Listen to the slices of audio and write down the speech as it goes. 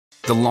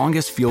The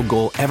longest field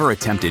goal ever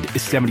attempted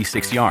is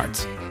 76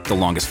 yards. The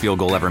longest field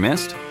goal ever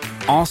missed?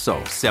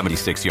 Also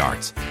 76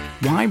 yards.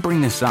 Why bring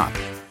this up?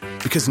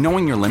 Because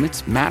knowing your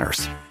limits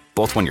matters,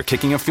 both when you're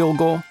kicking a field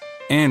goal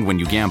and when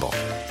you gamble.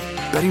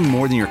 Betting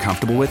more than you're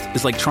comfortable with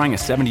is like trying a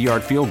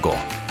 70-yard field goal.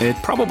 It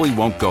probably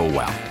won't go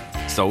well.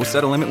 So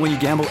set a limit when you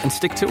gamble and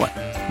stick to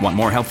it. Want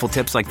more helpful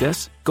tips like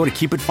this? Go to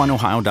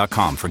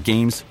keepitfunohio.com for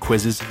games,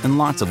 quizzes, and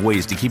lots of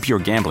ways to keep your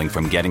gambling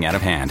from getting out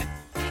of hand.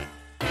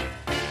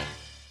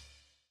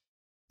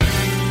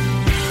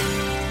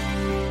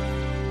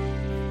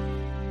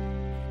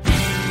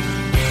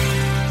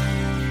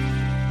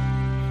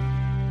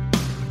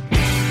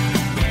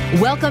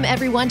 Welcome,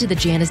 everyone, to the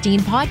Janice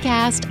Dean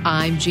Podcast.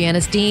 I'm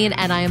Janice Dean,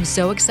 and I am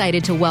so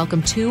excited to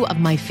welcome two of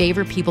my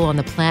favorite people on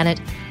the planet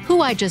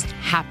who I just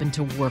happen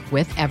to work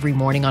with every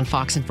morning on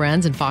Fox &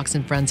 Friends and Fox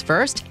 & Friends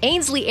First,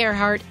 Ainsley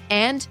Earhardt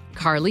and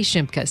Carley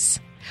Shimkus.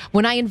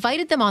 When I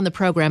invited them on the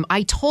program,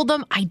 I told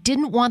them I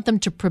didn't want them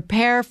to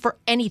prepare for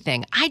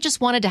anything. I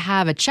just wanted to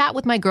have a chat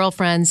with my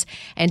girlfriends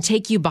and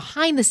take you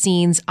behind the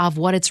scenes of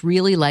what it's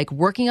really like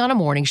working on a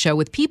morning show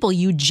with people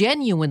you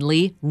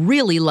genuinely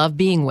really love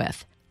being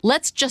with.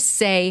 Let's just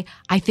say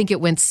I think it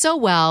went so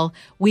well,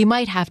 we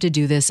might have to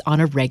do this on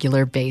a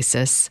regular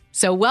basis.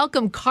 So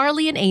welcome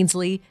Carley and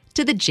Ainsley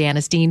to the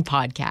Janice Dean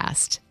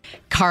Podcast.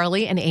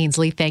 Carley and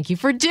Ainsley, thank you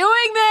for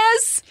doing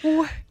this.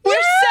 We're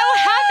so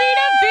happy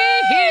to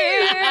be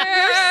here.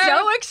 We're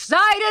so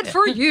excited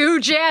for you,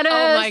 Janice.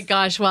 Oh my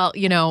gosh. Well,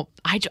 you know,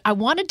 I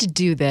wanted to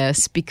do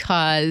this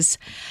because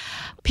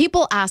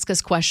people ask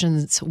us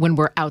questions when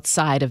we're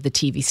outside of the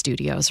TV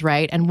studios,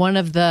 right? And one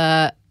of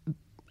the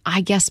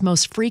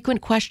most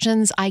frequent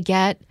questions I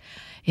get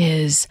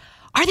is,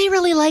 are they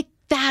really like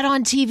that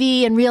on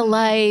TV in real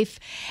life?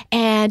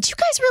 And do you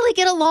guys really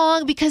get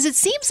along? Because it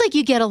seems like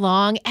you get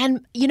along.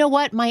 And you know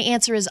what? My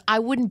answer is I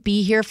wouldn't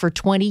be here for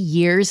 20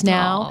 years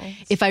now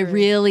if I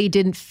really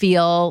didn't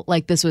feel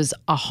like this was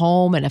a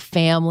home and a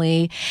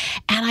family.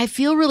 And I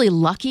feel really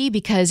lucky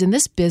because in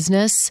this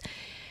business,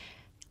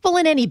 well,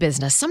 in any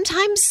business,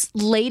 sometimes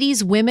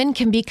women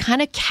can be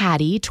kind of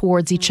catty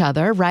towards each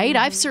other, right?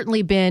 I've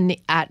certainly been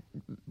at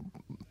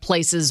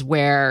places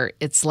where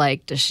it's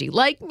like, does she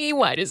like me?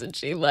 Why doesn't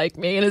she like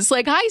me? And it's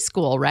like high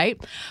school, right?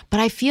 But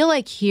I feel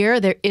like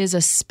here there is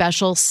a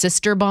special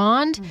sister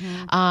bond.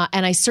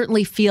 And I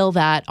certainly feel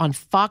that on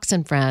Fox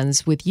 &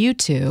 Friends with you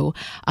two.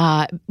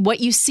 What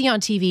you see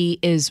on TV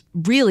is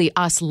really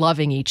us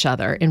loving each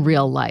other in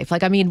real life.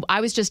 Like, I mean,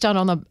 I was just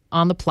down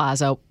on the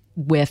plaza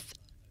with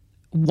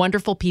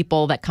wonderful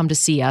people that come to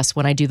see us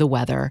when I do the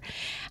weather.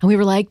 And we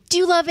were like, do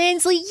you love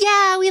Ainsley?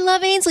 Yeah, we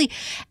love Ainsley.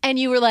 And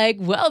you were like,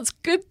 well, it's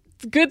good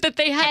that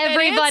they have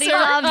everybody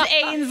that loves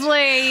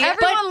Ainsley.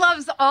 Everyone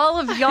loves all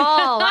of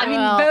y'all. I mean,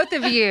 both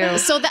of you.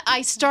 So that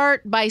I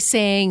start by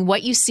saying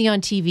what you see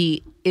on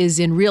TV is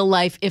in real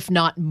life, if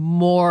not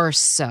more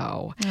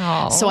so.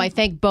 Aww. So I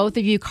thank both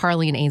of you,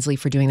 Carley and Ainsley,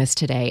 for doing this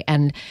today.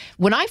 And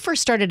when I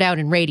first started out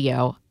in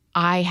radio,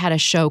 I had a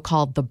show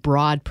called The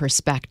Broad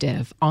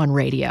Perspective on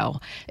radio.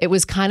 It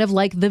was kind of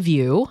like The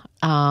View.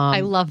 I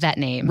love that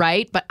name.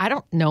 Right? But I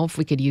don't know if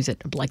we could use it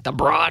like The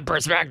Broad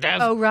Perspective.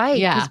 Oh, right.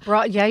 Yeah.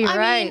 Yeah, you're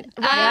right.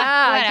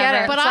 I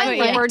get it. But I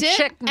liked it.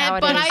 Chick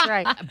nowadays,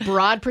 right.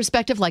 Broad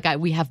perspective, like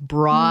we have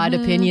broad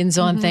opinions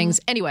on things.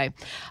 Anyway,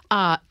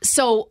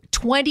 so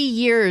 20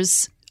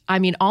 years, I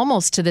mean,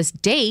 almost to this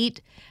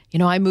date, you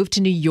know, I moved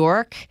to New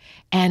York,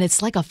 and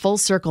it's like a full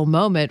circle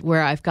moment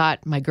where I've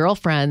got my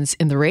girlfriends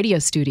in the radio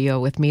studio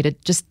with me to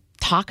just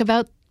talk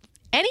about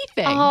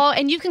anything. Oh,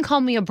 and you can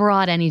call me a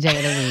broad any day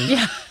of the week.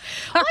 Yeah.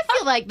 Well, I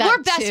feel like that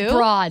We're best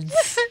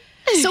broads.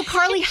 So,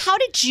 Carley, how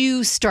did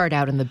you start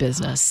out in the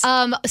business?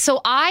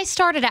 So I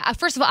started out,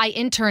 first of all, I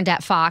interned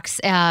at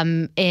Fox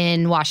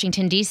in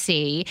Washington,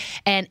 D.C.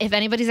 And if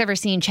anybody's ever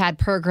seen Chad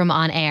Pergram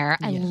on air,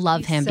 I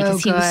love him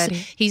because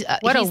he's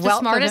the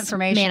smartest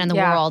man in the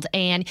world.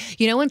 And,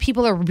 you know, when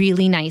people are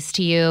really nice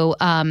to you,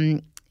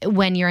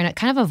 when you're in a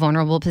kind of a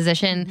vulnerable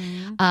position,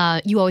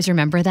 you always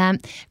remember them.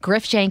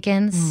 Griff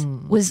Jenkins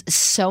was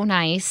so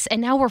nice, and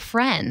now we're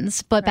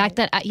friends. But back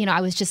then,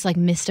 I was just like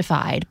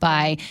mystified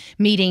by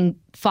meeting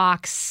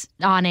Fox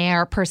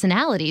on-air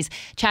personalities.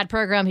 Chad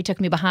Pergram, he took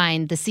me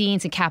behind the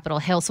scenes in Capitol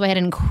Hill. So I had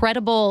an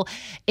incredible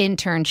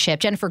internship.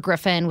 Jennifer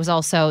Griffin was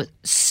also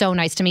so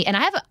nice to me. And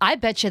I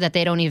bet you that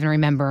they don't even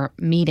remember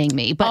meeting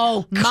me.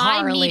 But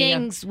my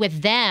meetings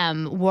with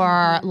them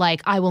were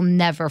like, I will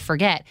never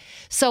forget.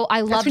 So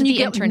I loved the internship.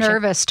 That's when you get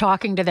nervous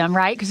talking to them,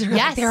 right? Because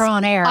they're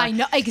on air. I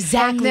know,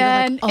 exactly.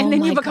 And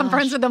then you become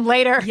friends with them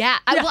later. Yeah.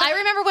 I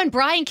remember when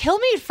Brian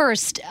Kilmeade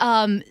first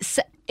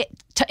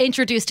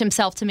introduced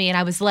himself to me, and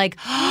I was like,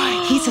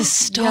 oh, he's a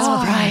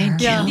star. Brian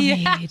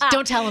Kilmeade.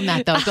 Don't tell him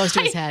that, though. It goes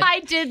to his head. I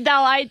did, though.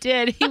 I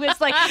did. He was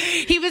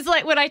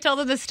like, when I told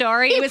him the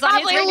story, he was on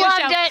his radio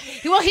loved show.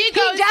 It. Well, he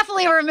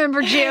definitely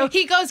remembered you.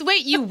 He goes,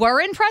 wait, you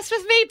were impressed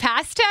with me?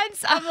 Past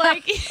tense? I'm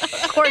like,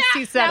 of course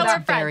he said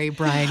that. Very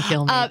Brian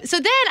Kilmeade. So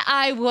then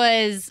I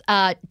was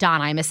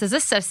Don Imus's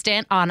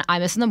assistant on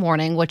Imus in the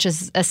Morning, which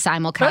is a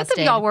simulcasting. Both of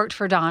y'all worked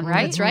for Don,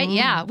 right? That's right.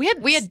 Yeah,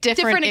 we had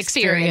different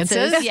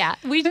experiences. Yeah,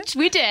 we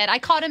did. I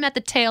caught him at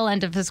the tail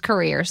end of his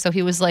career, so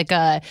he was like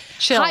a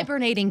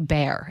hibernating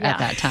bear at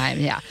that time.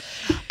 Yeah,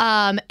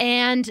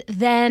 and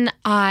then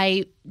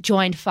I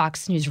joined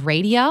Fox News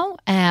Radio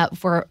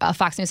for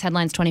Fox News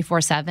Headlines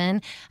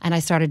 24/7, and I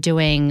started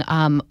doing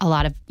a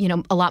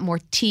lot more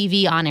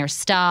TV on-air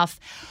stuff.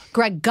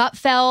 Greg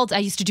Gutfeld, I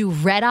used to do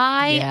Red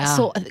Eye,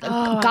 so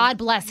God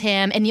bless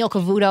him, and Neil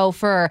Cavuto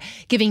for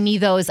giving me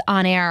those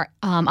on-air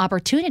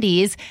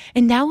opportunities.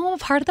 And now I'm a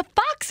part of the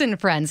Fox and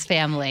Friends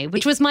family,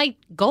 which was my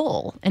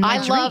goal and my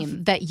dream. I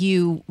love that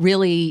you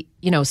really,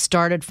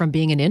 started from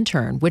being an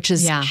intern, which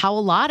is how a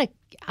lot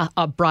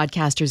of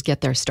broadcasters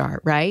get their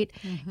start, right?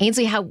 Mm-hmm.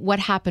 Ainsley, what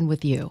happened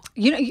with you?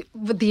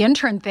 With the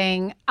intern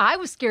thing, I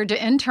was scared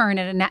to intern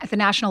at the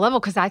national level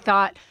because I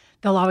thought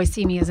they'll always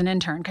see me as an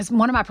intern. Because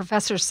one of my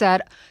professors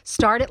said,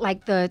 start at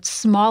like the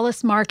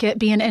smallest market,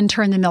 be an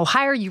intern, then they'll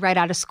hire you right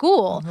out of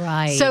school.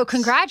 Right. So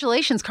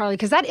congratulations, Carley,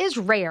 because that is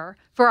rare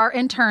for our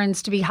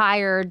interns to be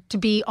hired to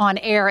be on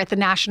air at the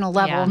national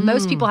level. Yeah.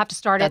 Most people have to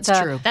start at the...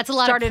 That's true. That's a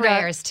lot of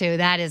prayers, too.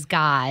 That is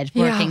God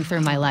working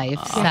through my life.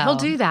 So. He'll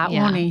do that,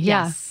 won't he?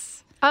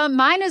 Yes.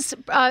 Mine is,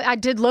 I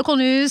did local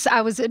news.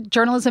 I was a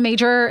journalism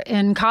major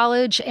in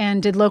college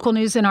and did local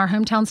news in our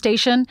hometown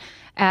station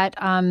at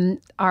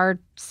our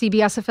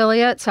CBS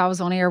affiliate. So I was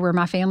on air where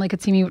my family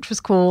could see me, which was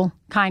cool,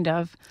 kind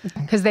of,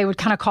 because they would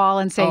kind of call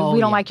and say, we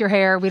don't like your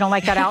hair. We don't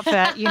like that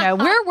outfit.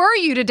 Where were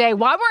you today?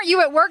 Why weren't you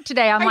at work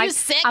today? Are you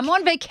sick? I'm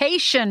on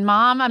vacation,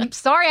 Mom. I'm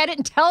sorry I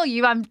didn't tell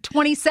you. I'm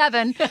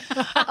 27.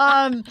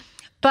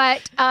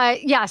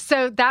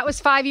 So that was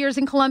 5 years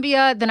in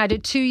Columbia. Then I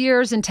did 2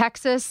 years in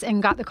Texas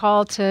and got the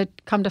call to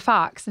come to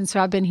Fox. And so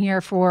I've been here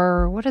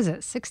for,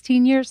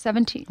 16 years,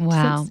 17.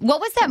 Wow.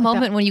 What was that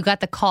moment when you got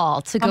the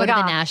call to go to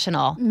the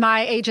national?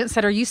 My agent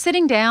said, are you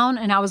sitting down?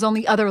 And I was on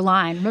the other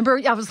line.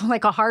 Remember, I was on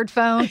like a hard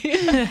phone,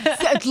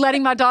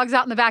 letting my dogs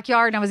out in the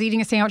backyard. And I was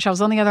eating a sandwich. I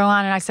was on the other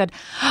line. And I said,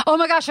 oh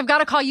my gosh, I've got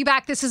to call you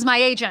back. This is my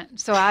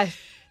agent. So I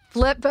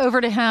flip over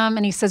to him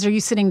and he says, are you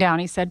sitting down?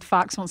 He said,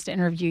 Fox wants to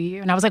interview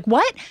you. And I was like,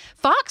 what?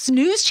 Fox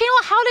News Channel?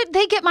 How did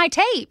they get my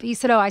tape? He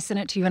said, I sent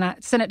it to you and I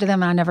sent it to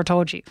them and I never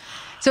told you.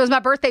 So it was my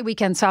birthday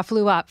weekend. So I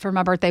flew up for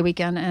my birthday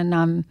weekend and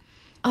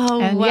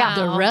wow.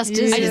 The rest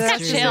is I just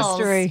got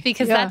chills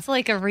because that's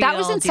like a real That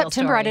was in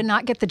September. Story. I did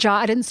not get the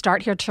job. I didn't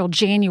start here till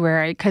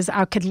January because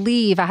I could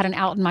leave. I had an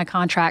out in my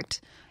contract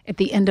at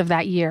the end of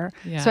that year.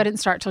 Yeah. So I didn't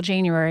start till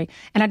January.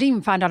 And I didn't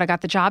even find out I got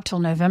the job till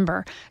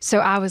November. So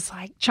I was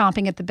like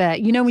chomping at the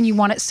bit. When you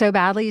want it so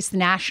badly, it's the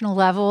national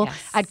level.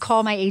 Yes. I'd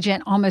call my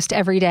agent almost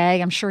every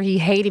day. I'm sure he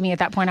hated me at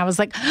that point. I was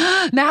like,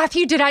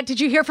 Matthew, did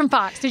you hear from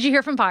Fox? Did you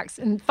hear from Fox?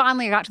 And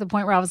finally I got to the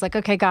point where I was like,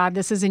 okay, God,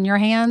 this is in your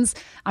hands.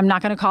 I'm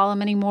not going to call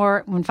him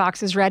anymore. When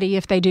Fox is ready,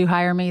 if they do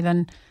hire me,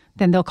 then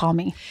they'll call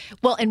me.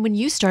 Well, and when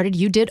you started,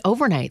 you did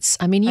overnights.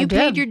 I mean, you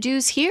paid your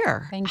dues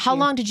here. How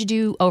long did you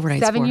do overnights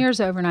 7 years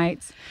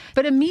overnights.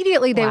 But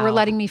immediately they were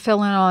letting me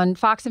fill in on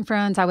Fox and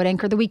Friends. I would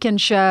anchor the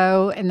weekend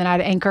show, and then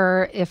I'd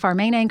anchor if our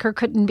main anchor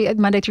couldn't be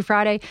Monday through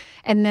Friday.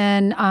 And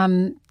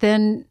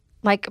then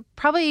like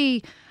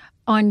probably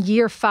on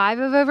year 5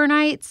 of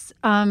overnights,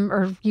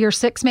 or year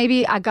 6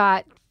 maybe, I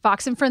got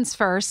Fox and Friends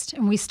first,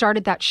 and we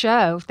started that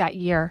show that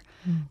year.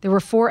 There were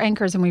 4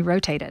 anchors, and we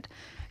rotated.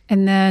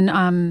 And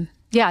then...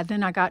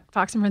 then I got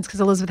Fox and Friends because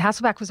Elizabeth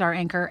Hasselbeck was our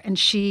anchor, and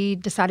she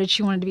decided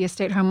she wanted to be a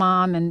stay-at-home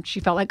mom, and she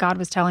felt like God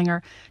was telling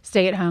her,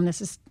 stay at home. This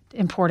is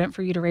important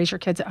for you to raise your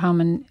kids at home.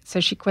 And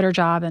so she quit her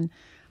job, and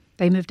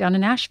they moved down to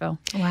Nashville.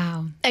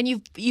 Wow. And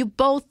you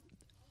both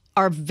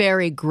are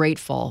very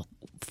grateful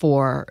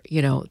for,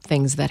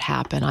 things that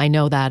happen. I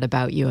know that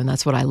about you, and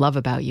that's what I love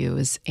about you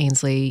is,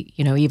 Ainsley,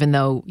 even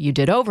though you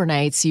did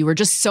overnights, you were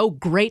just so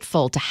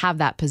grateful to have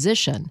that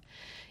position.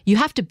 You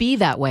have to be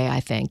that way, I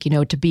think,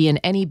 to be in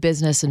any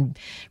business and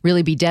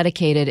really be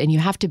dedicated, and you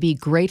have to be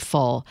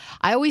grateful.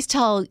 I always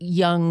tell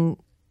young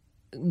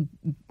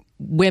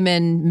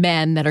women,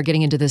 men that are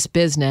getting into this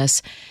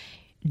business,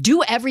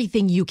 do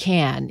everything you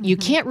can. Mm-hmm. You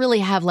can't really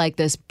have like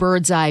this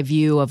bird's eye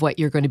view of what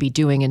you're going to be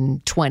doing in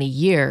 20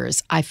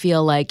 years. I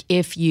feel like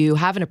if you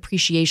have an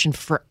appreciation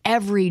for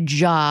every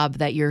job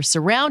that you're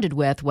surrounded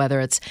with, whether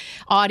it's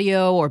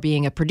audio or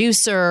being a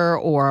producer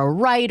or a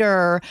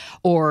writer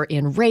or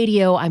in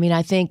radio, I mean,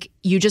 I think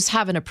you just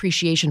have an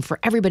appreciation for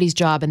everybody's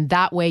job. And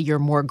that way you're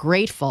more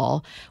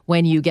grateful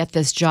when you get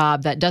this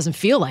job that doesn't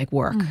feel like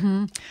work.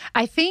 Mm-hmm.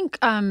 I think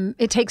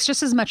it takes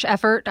just as much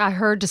effort, I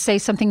heard, to say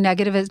something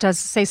negative as it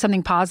does to say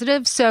something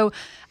positive. So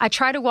I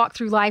try to walk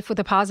through life with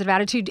a positive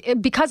attitude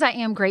because I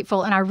am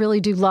grateful and I really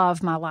do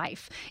love my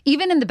life.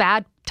 Even in the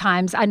bad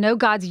times, I know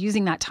God's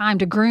using that time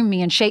to groom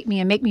me and shape me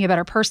and make me a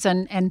better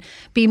person and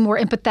be more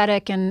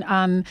empathetic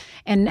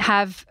and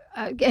have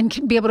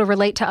and be able to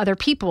relate to other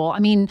people. I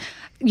mean,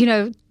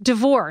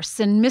 divorce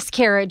and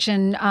miscarriage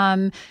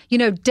and,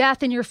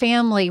 death in your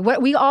family.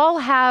 We all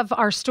have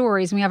our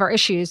stories and we have our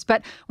issues.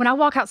 But when I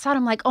walk outside,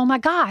 I'm like, oh my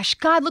gosh,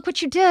 God, look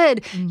what you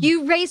did. Mm-hmm.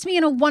 You raised me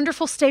in a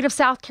wonderful state of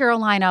South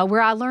Carolina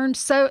where I learned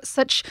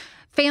such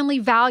family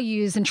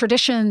values and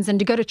traditions and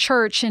to go to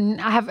church. And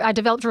I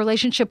developed a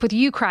relationship with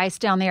you, Christ,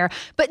 down there.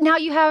 But now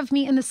you have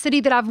me in the city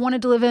that I've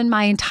wanted to live in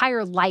my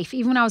entire life,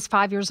 even when I was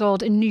 5 years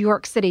old in New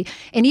York City.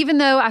 And even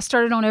though I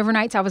started on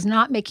overnights, I was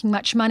not making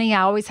much money.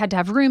 I always had to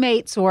have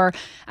roommates or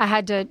I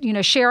had to,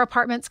 share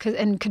apartments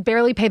and could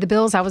barely pay the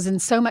bills. I was in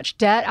so much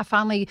debt. I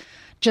finally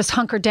just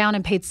hunkered down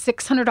and paid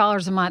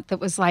 $600 a month.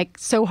 That was like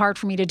so hard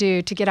for me to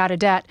do to get out of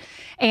debt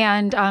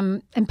and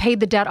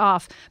paid the debt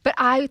off. But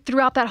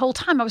throughout that whole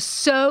time, I was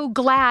so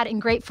glad and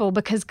grateful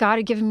because God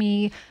had given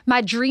me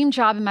my dream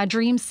job in my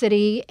dream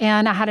city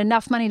and I had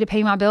enough money to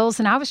pay my bills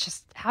and I was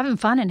just having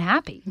fun and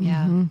happy.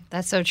 Yeah,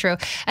 that's so true.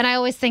 And I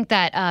always think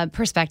that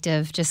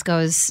perspective just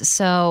goes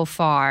so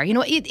far.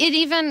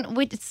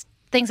 It's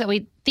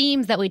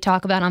themes that we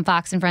talk about on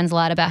Fox and Friends a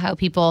lot about how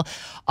people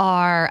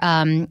are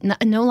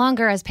no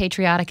longer as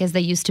patriotic as they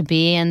used to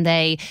be, and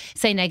they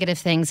say negative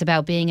things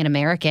about being an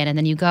American. And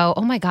then you go,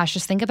 oh my gosh,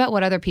 just think about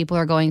what other people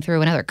are going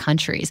through in other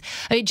countries.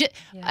 You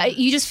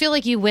just feel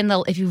like you win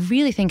if you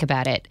really think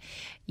about it,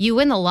 you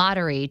win the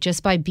lottery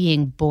just by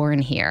being born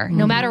here.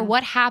 No matter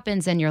what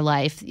happens in your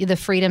life, the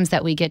freedoms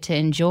that we get to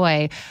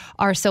enjoy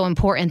are so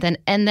important.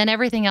 And then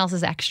everything else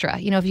is extra.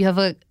 If you have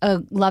a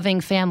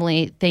loving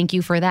family, thank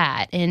you for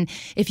that. And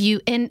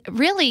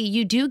really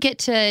you do get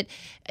to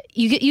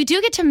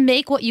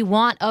make what you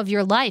want of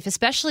your life,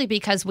 especially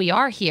because we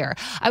are here.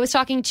 I was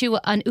talking to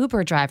an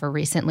Uber driver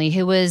recently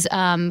who was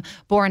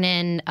born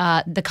in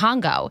the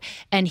Congo,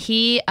 and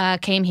he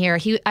came here.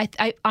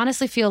 I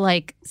honestly feel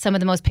like some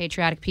of the most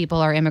patriotic people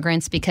are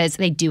immigrants because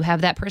they do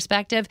have that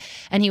perspective.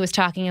 And he was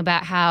talking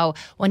about how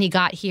when he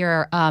got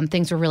here,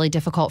 things were really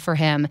difficult for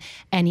him.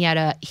 And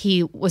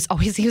he was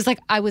like,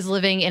 I was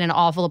living in an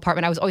awful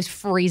apartment. I was always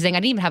freezing. I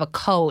didn't even have a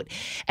coat.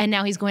 And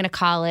now he's going to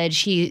college.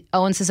 He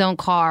owns his own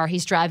car.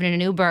 He's driving in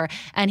an Uber,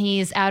 and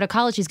he's out of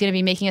college. He's going to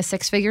be making a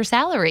 6-figure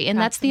salary. And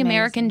that's the amazing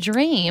American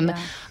dream.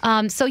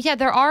 Yeah.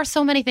 There are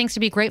so many things to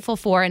be grateful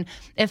for. And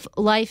if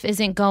life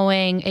isn't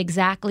going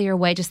exactly your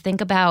way, just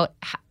think about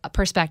a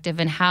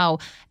perspective and how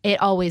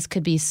it always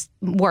could be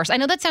worse. I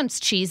know that sounds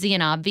cheesy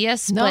and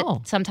obvious,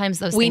 but sometimes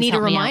those we things need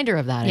help a reminder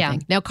of that, I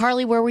think. Now,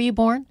 Carley, where were you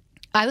born?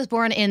 I was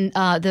born in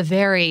the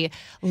very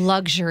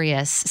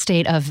luxurious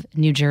state of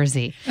New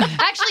Jersey.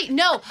 Actually,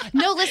 no,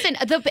 listen,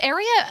 the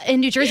area in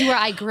New Jersey where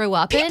I grew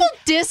up People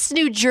diss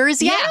New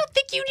Jersey. Yeah. I don't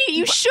think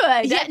you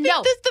should. Yeah,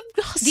 no.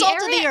 The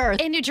salt of the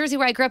earth. In New Jersey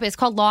where I grew up, it's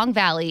called Long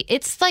Valley.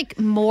 It's like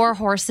more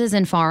horses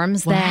and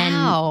farms than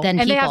people. And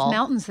they have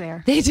mountains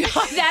there. They do.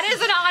 That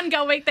is an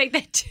ongoing thing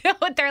they do.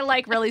 They're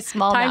like really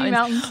small tiny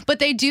mountains. But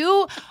they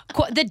do,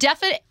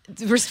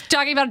 we're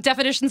talking about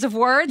definitions of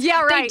words.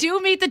 Yeah, right. They do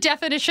meet the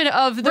definition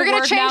of the word mountain. We're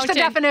going to change the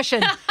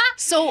definition.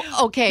 So,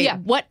 okay,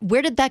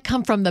 where did that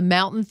come from, the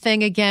mountain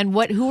thing again?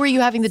 Who were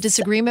you having the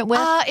disagreement with?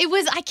 I can't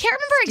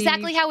remember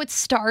exactly how it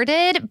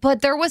started,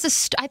 but there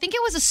was I think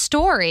it was a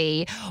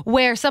story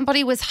where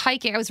somebody was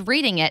hiking. I was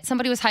reading it.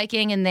 Somebody was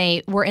hiking and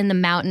they were in the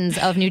mountains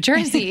of New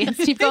Jersey. And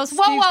Steve goes,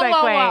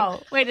 whoa.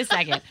 Wait a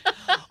second.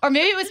 Or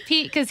maybe it was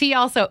Pete because he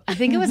also, I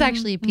think it was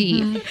actually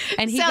Pete. Mm-hmm.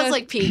 And he sounds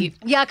like Pete.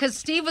 Yeah, because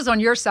Steve was on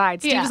your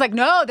side. Steve was like,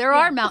 no, there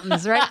are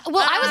mountains, right?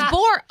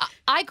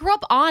 I grew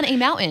up on a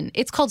mountain.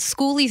 It's called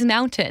Schooley's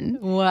Mountain.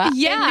 Wow.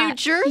 Yeah. In New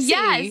Jersey.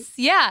 Yes.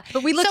 Yeah.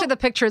 But we looked at the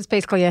picture. It's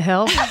basically a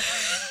hill.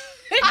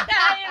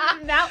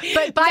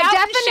 But by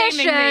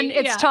definition,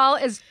 it's tall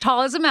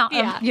as a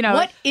mountain. Yeah.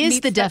 What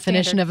is the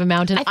definition of a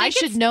mountain? I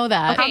should know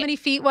that. How many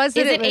feet was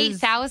it? Is it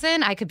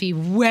 8,000? I could be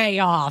way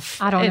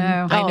off. I don't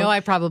know. I know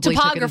I probably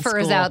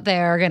topographers out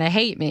there are going to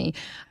hate me.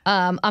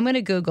 I'm going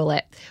to Google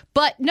it.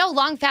 But no,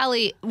 Long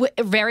Valley,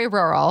 very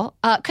rural,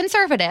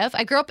 conservative.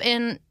 I grew up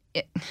in...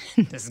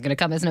 This is going to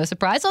come as no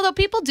surprise, although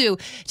people do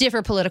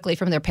differ politically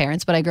from their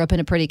parents. But I grew up in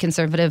a pretty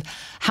conservative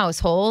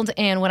household,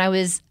 and when I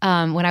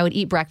would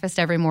eat breakfast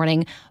every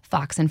morning,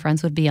 Fox and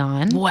Friends would be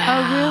on. Wow!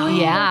 Oh,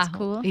 really? Yeah, that's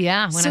cool.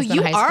 Yeah. So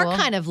you are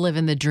kind of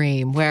living the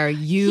dream where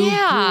you grew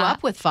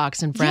up with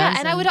Fox and Friends. Yeah,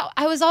 and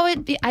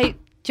I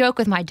joke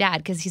with my dad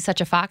because he's such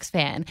a Fox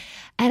fan,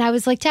 and I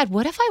was like, Dad,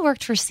 what if I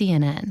worked for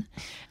CNN?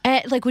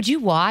 Would you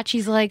watch?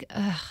 He's like,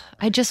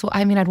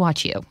 I'd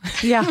watch you.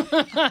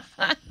 Yeah.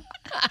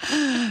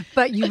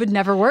 But you would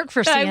never work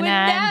for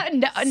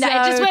CNN.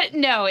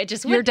 It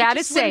just your dad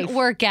is safe. Wouldn't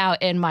work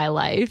out in my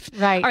life.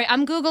 Right. All right,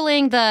 I'm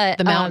Googling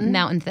the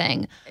mountain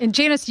thing. And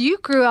Janice, you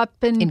grew up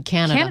in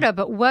Canada.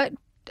 But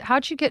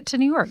how'd you get to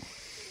New York?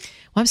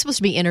 Well, I'm supposed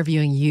to be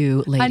interviewing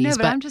you, ladies. I know,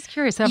 but I'm just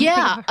curious. I don't think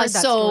I've heard that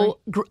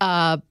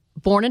story.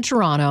 Born in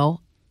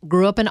Toronto,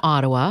 grew up in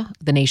Ottawa,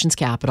 the nation's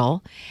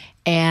capital,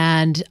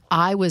 and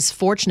I was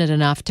fortunate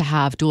enough to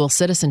have dual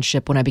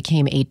citizenship when I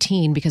became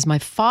 18 because my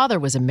father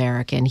was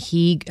American.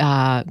 He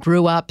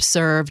grew up,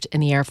 served in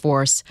the Air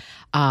Force,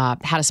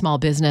 had a small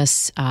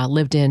business,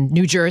 lived in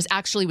New Jersey,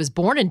 actually was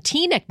born in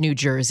Teaneck, New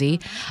Jersey,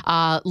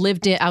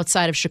 lived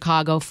outside of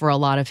Chicago for a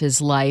lot of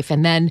his life.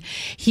 And then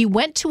he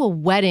went to a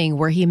wedding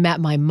where he met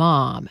my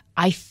mom.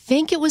 I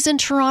think it was in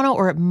Toronto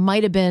or it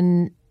might have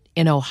been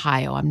in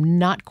Ohio. I'm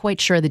not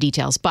quite sure of the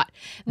details, but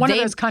one of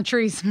those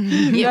countries.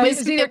 It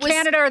was either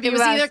Canada or the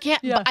U.S.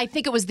 But I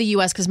think it was the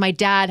U.S. because my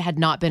dad had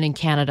not been in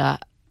Canada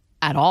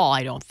at all,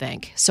 I don't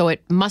think. So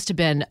it must have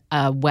been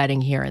a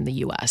wedding here in the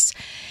U.S.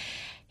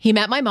 He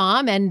met my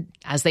mom, and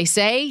as they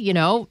say,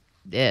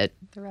 the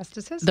rest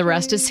is history. The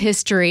rest is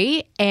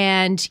history,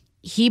 and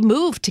he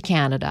moved to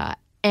Canada.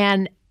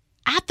 And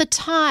at the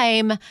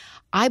time,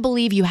 I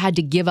believe you had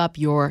to give up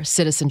your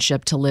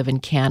citizenship to live in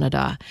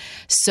Canada.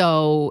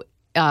 So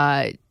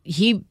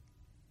he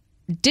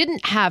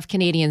didn't have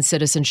Canadian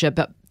citizenship,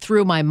 but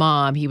through my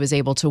mom, he was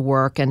able to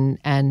work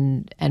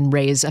and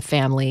raise a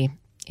family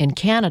in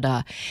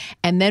Canada.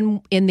 And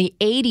then in the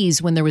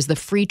 80s, when there was the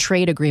free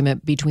trade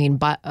agreement between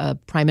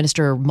Prime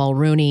Minister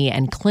Mulroney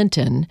and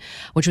Clinton,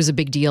 which was a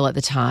big deal at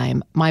the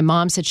time, my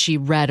mom said she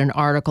read an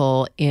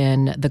article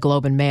in the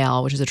Globe and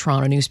Mail, which is a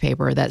Toronto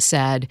newspaper, that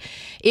said,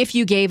 if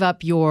you gave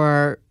up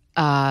your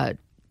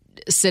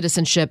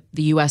citizenship,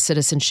 the U.S.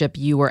 citizenship,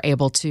 you were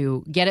able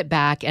to get it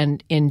back.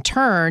 And in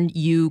turn,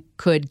 you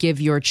could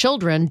give your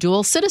children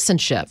dual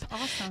citizenship. That's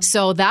awesome.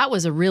 So that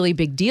was a really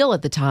big deal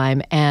at the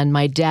time. And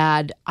my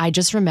dad, I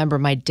just remember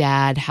my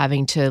dad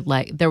having to,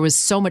 there was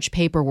so much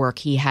paperwork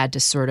he had to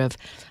sort of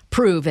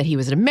prove that he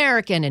was an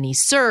American and he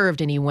served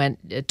and he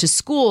went to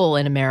school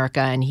in America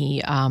and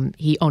he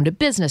owned a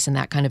business and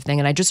that kind of thing.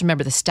 And I just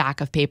remember the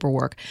stack of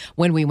paperwork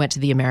when we went to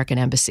the American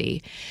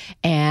embassy.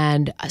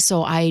 And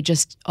so I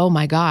just, oh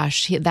my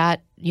gosh,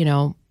 that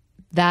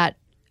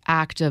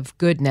act of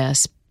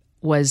goodness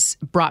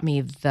brought me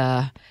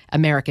the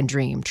American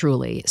dream,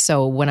 truly.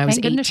 So when I was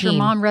 18. Thank goodness your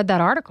mom read that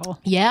article.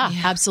 Yeah.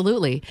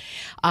 Absolutely.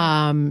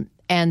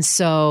 And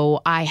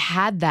so I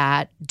had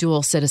that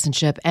dual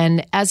citizenship.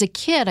 And as a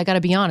kid, I got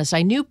to be honest,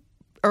 I knew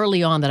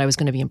early on that I was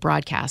going to be in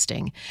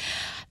broadcasting.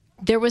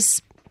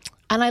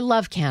 And I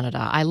love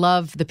Canada. I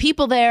love the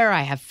people there.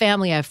 I have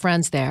family. I have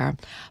friends there.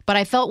 But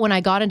I felt when I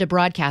got into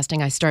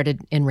broadcasting, I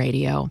started in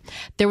radio,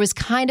 there was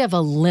kind of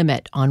a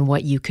limit on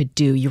what you could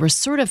do. You were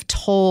sort of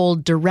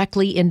told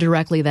directly,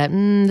 indirectly that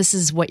this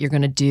is what you're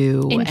going to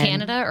do. In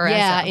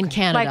Canada? In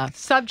Canada. Like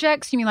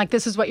subjects? You mean like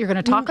this is what you're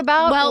going to talk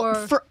about?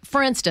 Well,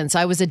 for instance,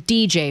 I was a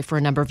DJ for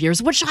a number of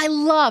years, which I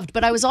loved.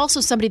 But I was also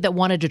somebody that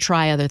wanted to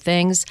try other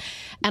things.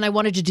 And I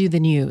wanted to do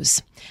the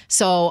news.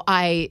 So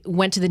I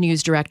went to the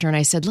news director and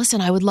I said,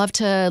 listen, I would love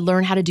to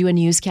learn how to do a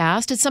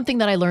newscast. It's something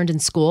that I learned in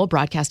school,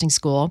 broadcasting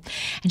school.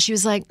 And she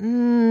was like,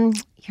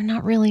 you're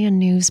not really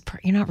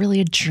you're not really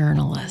a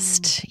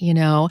journalist,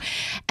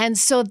 And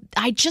so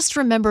I just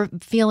remember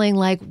feeling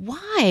like,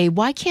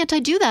 why can't I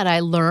do that? I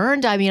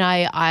learned,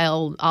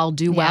 I'll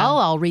do well.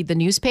 I'll read the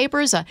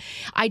newspapers.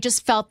 I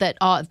just felt that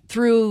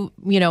through,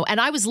 and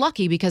I was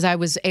lucky because I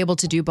was able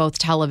to do both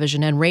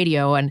television and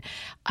radio. And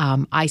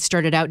I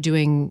started out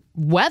doing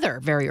weather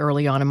very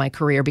early on in my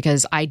career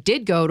because I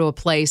did go to a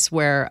place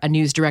where a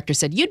news director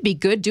said, you'd be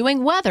good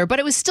doing weather, but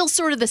it was still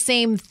sort of the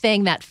same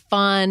thing, that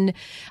fun,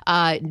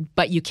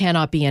 but you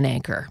cannot be an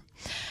anchor.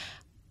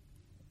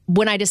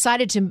 When I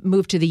decided to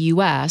move to the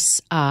U.S.,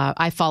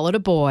 I followed a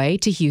boy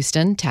to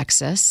Houston,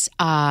 Texas,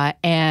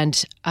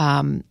 and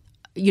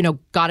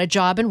got a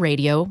job in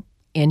radio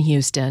in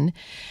Houston.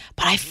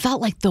 But I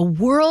felt like the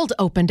world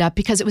opened up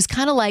because it was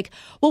kind of like,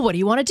 well, what do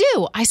you want to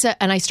do?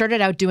 I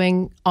started out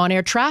doing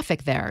on-air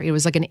traffic there. It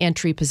was like an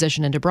entry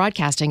position into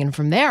broadcasting. And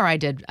from there, I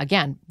did,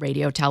 again,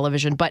 radio,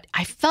 television. But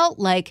I felt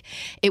like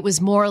it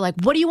was more like,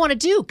 what do you want to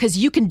do? Because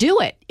you can do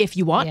it if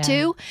you want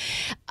to.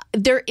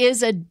 There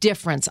is a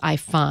difference, I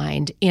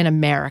find, in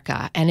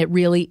America. And it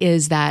really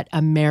is that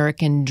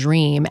American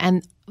dream.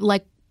 And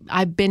like,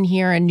 I've been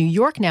here in New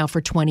York now for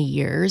 20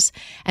 years,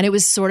 and it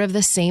was sort of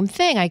the same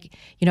thing.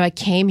 I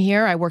came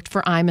here, I worked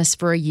for Imus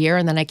for a year,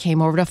 and then I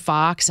came over to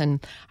Fox,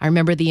 and I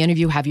remember the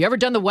interview, have you ever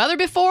done the weather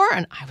before?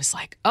 And I was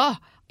like, oh,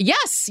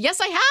 yes,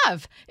 I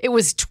have. It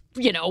was,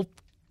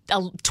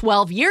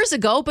 12 years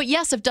ago, but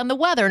yes, I've done the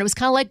weather. And it was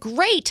kind of like,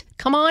 great,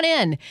 come on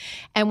in.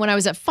 And when I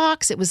was at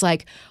Fox, it was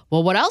like,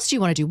 well, what else do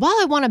you want to do?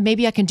 Well,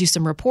 maybe I can do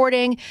some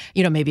reporting,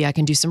 maybe I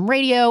can do some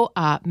radio,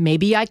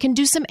 maybe I can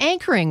do some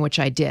anchoring, which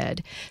I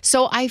did.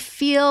 So I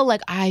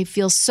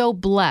feel so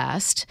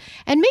blessed.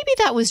 And maybe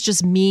that was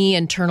just me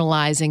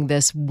internalizing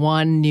this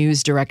one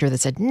news director that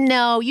said,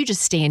 no, you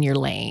just stay in your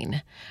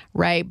lane,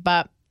 right?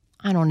 But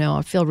I don't know,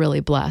 I feel really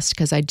blessed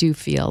because I do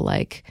feel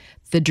like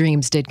the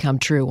dreams did come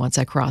true once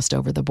I crossed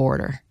over the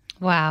border.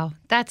 Wow.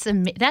 That's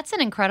an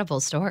incredible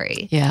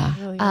story. Yeah.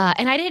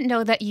 And I didn't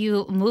know that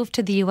you moved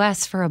to the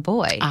U.S. for a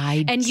boy.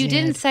 And you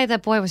didn't say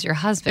that boy was your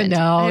husband.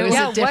 No, it was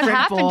a different what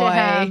happened boy. to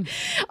him?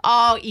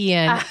 Oh,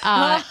 Ian.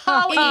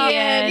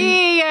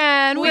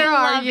 Ian, where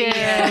are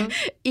you?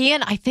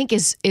 Ian, I think,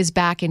 is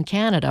back in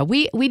Canada.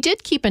 We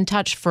did keep in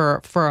touch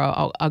for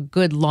a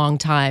good long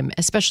time,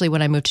 especially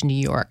when I moved to New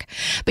York.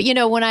 But,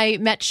 when I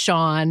met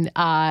Sean,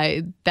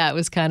 that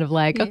was kind of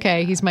like,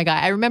 okay, he's my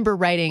guy. I remember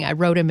I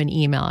wrote him an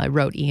email. I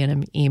wrote Ian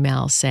an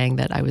email saying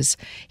that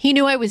he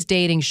knew I was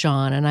dating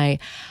Sean, and I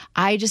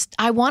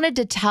wanted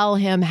to tell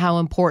him how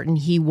important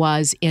he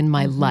was in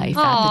my life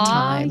at the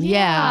time.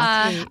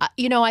 Yeah.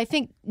 I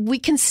think we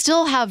can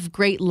still have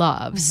great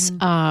loves.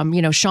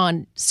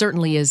 Sean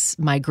certainly is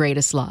my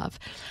greatest love.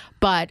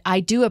 But I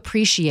do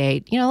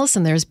appreciate,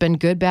 listen, there's been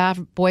good, bad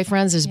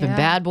boyfriends, there's been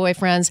bad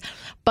boyfriends,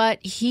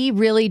 but he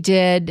really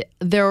did.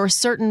 There are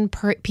certain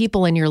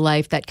people in your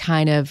life that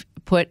kind of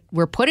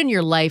were put in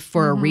your life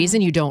for a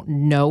reason you don't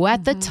know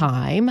at the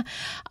time.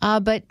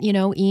 But,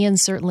 Ian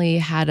certainly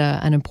had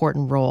an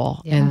important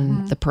role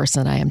in the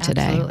person I am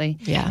today. Absolutely.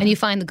 Yeah. And you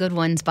find the good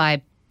ones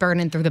by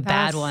burning through the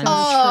bad ones. So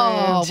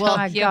true. Well,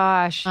 my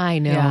gosh. I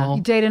know. Yeah.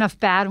 You date enough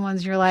bad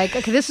ones, you're like,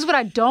 okay, this is what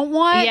I don't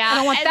want. Yeah. I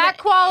don't want that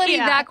quality,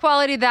 that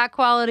quality, that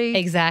quality.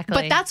 Exactly.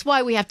 But that's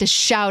why we have to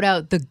shout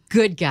out the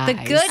good guys. The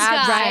good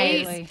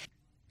guys. Right?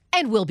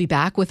 And we'll be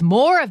back with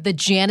more of the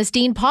Janice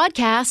Dean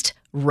podcast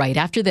right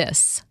after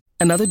this.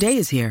 Another day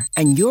is here,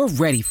 and you're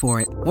ready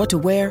for it. What to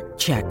wear?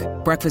 Check.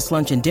 Breakfast,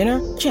 lunch, and dinner?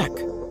 Check.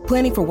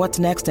 Planning for what's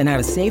next and how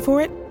to save for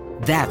it?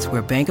 That's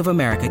where Bank of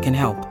America can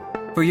help.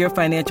 For your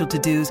financial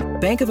to-dos,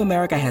 Bank of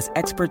America has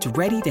experts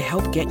ready to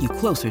help get you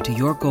closer to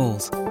your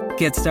goals.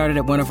 Get started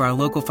at one of our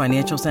local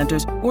financial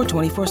centers or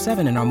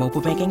 24/7 in our mobile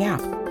banking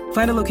app.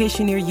 Find a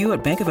location near you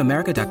at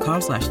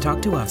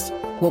bankofamerica.com/talktous.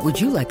 What would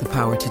you like the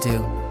power to do?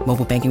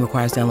 Mobile banking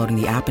requires downloading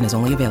the app and is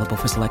only available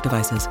for select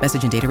devices.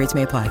 Message and data rates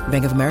may apply.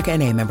 Bank of America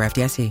N.A., member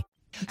FDIC.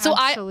 So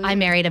I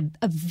married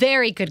a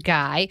very good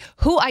guy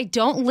who I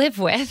don't live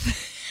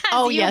with.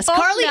 Oh, yes.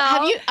 Carley,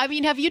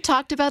 have you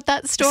talked about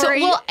that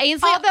story?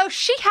 Ainsley, although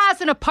she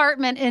has an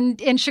apartment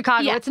in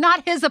Chicago. Yeah. It's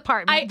not his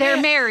apartment.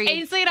 They're married.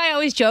 Ainsley and I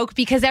always joke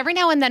because every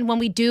now and then when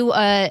we do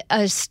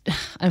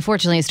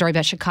unfortunately, a story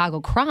about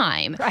Chicago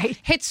crime,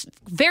 it's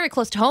very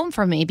close to home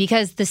for me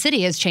because the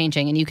city is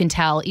changing. And you can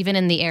tell even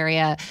in the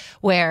area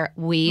where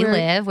we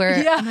live,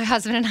 where my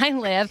husband and I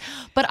live.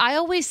 But I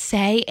always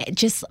say,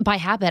 just by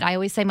habit,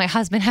 my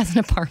husband has an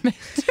apartment.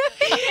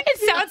 It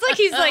sounds like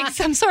he's like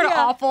some sort of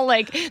awful,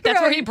 that's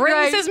where he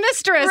brings his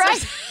mistress or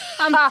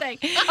something.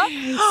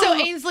 So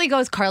Ainsley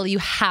goes, Carley, you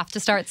have to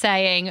start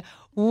saying,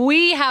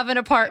 we have an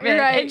apartment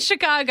in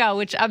Chicago,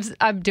 which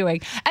I'm doing.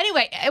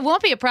 Anyway, it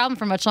won't be a problem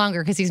for much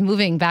longer because he's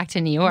moving back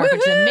to New York,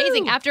 which is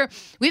amazing. After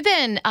we've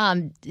been,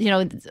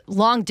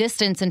 long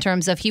distance in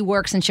terms of he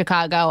works in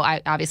Chicago.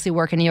 I obviously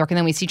work in New York, and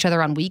then we see each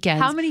other on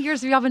weekends. How many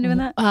years have y'all been doing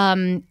that?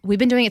 We've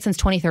been doing it since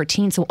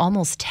 2013, so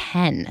almost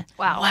 10.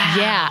 Wow.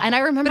 Yeah, and I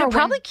remember but it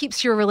probably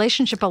keeps your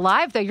relationship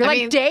alive, though.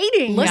 You're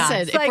dating.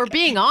 Listen, if we're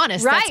being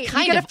honest, that's kind of awesome.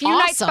 You get a few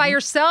nights by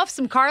yourself,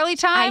 some Carley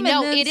time, I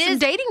know, and then some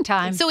dating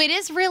time. So it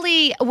is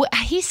really.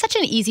 He's such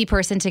an easy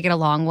person to get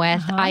along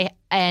with.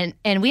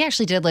 And we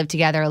actually did live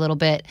together a little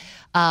bit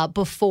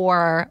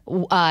before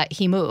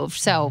he moved.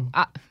 So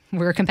we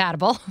were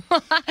compatible.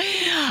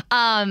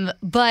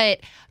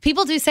 But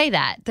people do say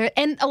that.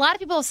 And a lot of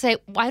people say,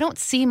 I don't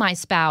see my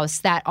spouse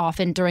that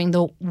often during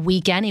the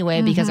week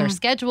anyway because our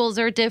schedules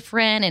are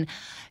different. And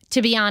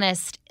to be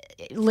honest,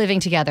 living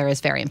together is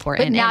very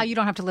important. But now you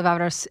don't have to live out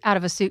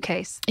of a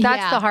suitcase.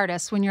 That's the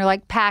hardest when you're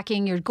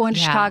packing, you're going to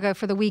Chicago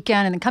for the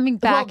weekend and then coming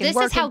back and working.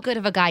 This is how good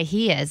of a guy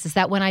he is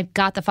that when I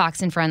got the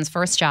Fox and Friends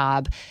first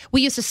job,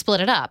 we used to split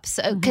it up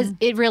because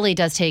it really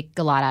does take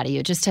a lot out of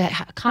you just to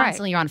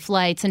constantly you're on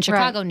flights in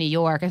Chicago, New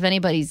York. If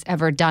anybody's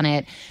ever done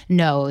it,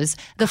 knows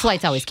the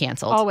flight's always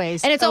canceled.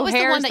 Always. And it's always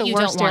the one that you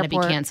don't want to be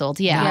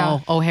canceled. Yeah.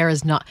 No, O'Hare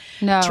is not.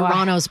 No.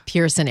 Toronto's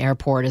Pearson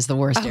Airport is the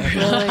worst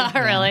airport.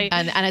 Really?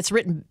 And it's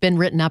been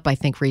written up, I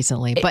think,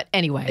 recently. But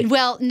anyway.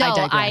 Well, no, I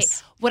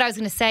digress. What I was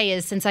going to say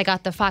is since I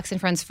got the Fox and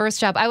Friends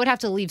first job, I would have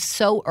to leave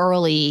so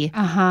early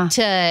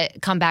to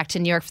come back to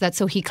New York for that.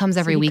 So he comes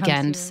every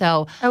weekend.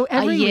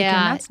 Every weekend.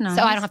 That's nice.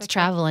 So I don't have to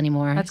travel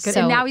anymore. That's good. So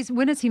and now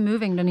when is he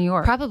moving to New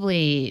York?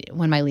 Probably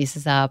when my lease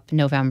is up,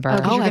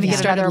 November. Have you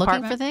started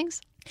looking for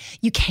things?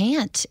 You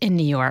can't in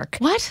New York.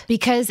 What?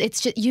 Because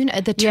it's just,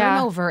 the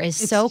turnover is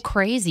so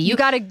crazy. You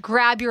got to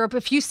grab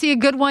if you see a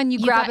good one, you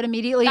grab it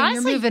immediately and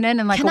you're moving in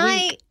like a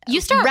week.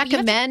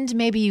 Recommend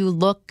maybe you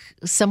look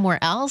somewhere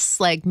else,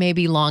 like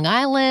maybe Long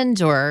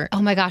Island or...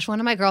 Oh my gosh, one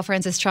of my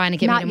girlfriends is trying to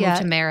get me to move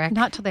to Merrick.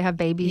 Not till they have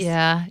babies.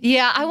 Yeah.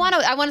 I want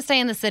to stay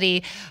in the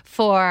city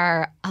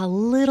for a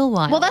little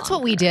while. Well, that's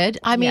what we did.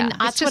 I mean,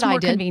 that's it's just what more I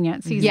did.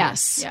 Convenient.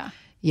 Yes. Yeah.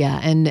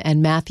 Yeah,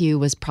 and Matthew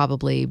was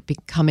probably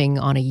coming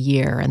on a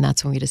year, and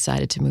that's when we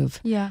decided to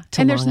move to and Long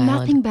Island. There's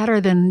nothing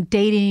better than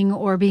dating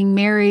or being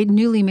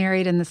newly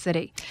married in the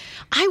city.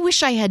 I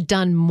wish I had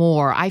done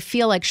more. I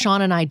feel like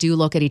Sean and I do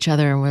look at each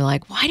other and we're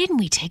like, why didn't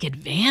we take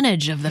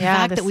advantage of the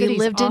fact that we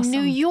lived in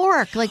New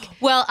York? Like,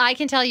 well, I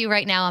can tell you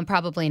right now, I'm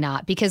probably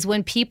not, because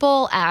when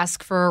people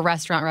ask for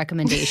restaurant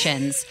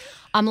recommendations,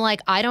 I'm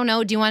like, I don't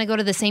know. Do you want to go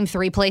to the same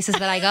 3 places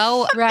that I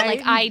go?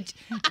 Right. Like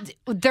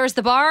there's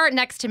the bar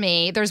next to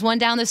me. There's one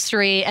down the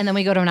street, and then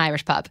we go to an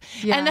Irish pub,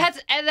 and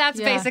that's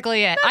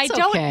basically it. I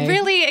don't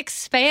really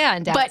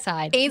expand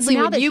outside. But Ainsley,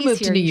 when you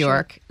moved to New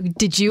York,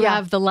 did you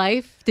have the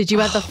life? Did you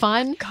have the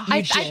fun?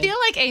 I feel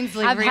like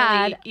Ainsley Oh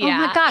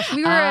my gosh,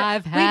 we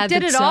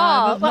did it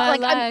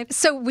all.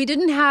 So we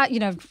didn't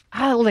have,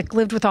 I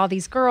lived with all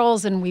these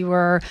girls, and we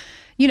were,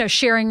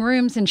 sharing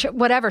rooms and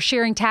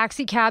sharing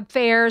taxi cab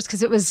fares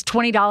because it was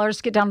 $20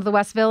 to get down to the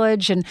West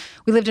Village, and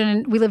we lived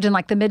in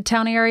like the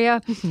Midtown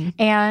area,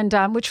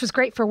 and which was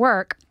great for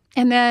work.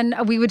 And then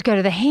we would go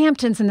to the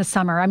Hamptons in the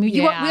summer. I mean,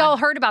 we all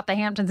heard about the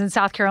Hamptons in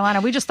South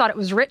Carolina. We just thought it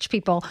was rich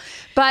people.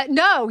 But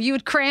no, you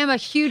would cram a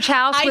huge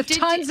house with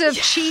tons of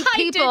cheap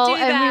people,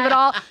 and we would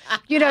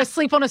all,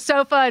 sleep on a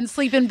sofa and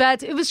sleep in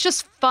beds. It was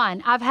just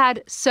fun. I've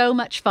had so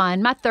much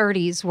fun. My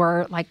 30s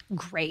were like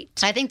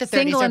great. I think the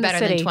 30s are better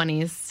than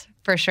 20s.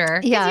 For sure.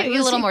 Yeah. You're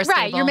a little more stable.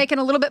 Right. You're making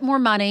a little bit more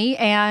money.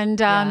 And,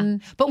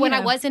 but when I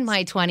was in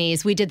my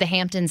 20s, we did the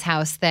Hamptons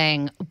house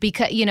thing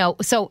because,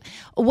 so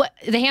what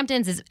the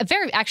Hamptons is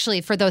actually,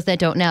 for those that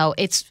don't know,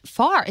 it's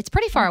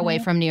pretty far away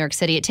from New York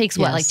City. It takes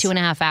like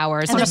 2.5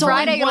 hours. And there's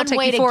Friday, only one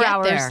way to 4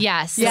 hours. There.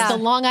 Yes. It's the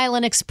Long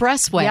Island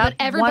Expressway. But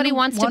everybody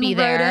wants to be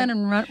there. One road in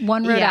and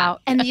one road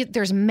out. And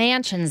there's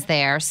mansions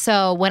there.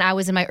 So when I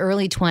was in my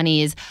early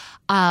 20s,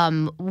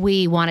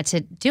 we wanted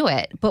to do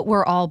it, but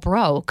we're all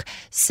broke.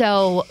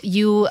 So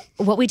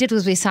what we did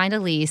was we signed a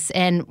lease,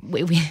 and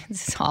we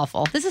this is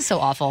awful. This is so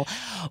awful.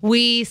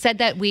 We said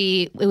that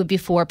it would be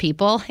 4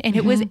 people, and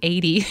it was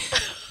 80.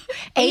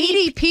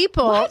 80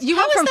 people. What? You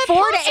went from 4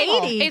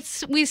 possible? to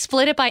 80. We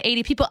split it by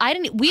 80 people. How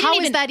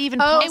is that even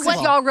possible? It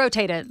was all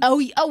rotated.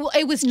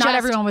 It was not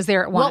everyone was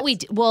there at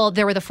once.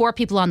 There were the 4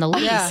 people on the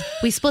lease. Yeah.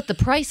 We split the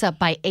price up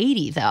by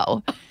 80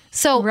 though.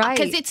 So,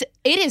 because it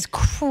is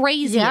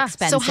crazy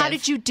expensive. So how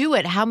did you do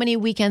it? How many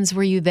weekends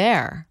were you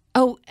there?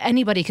 Oh,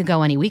 anybody could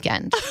go any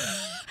weekend.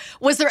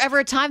 Was there ever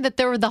a time that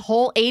there were the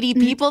whole 80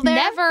 people there?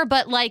 Never,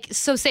 but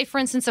so say for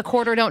instance a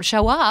quarter don't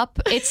show up,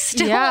 it's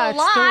still a lot.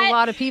 It's still a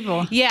lot of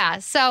people. Yeah,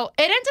 so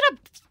it ended up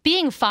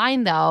being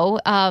fine though.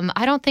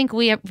 I don't think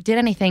we did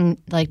anything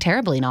like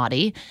terribly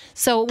naughty,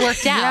 so it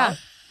worked out.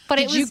 But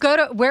Did you go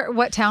to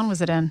what town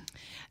was it in?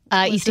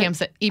 East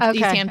Hampton.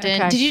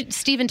 Okay. Did you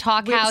Stephen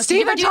Talkhouse?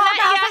 Stephen Talkhouse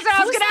is what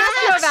I was going to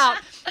ask you about.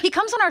 He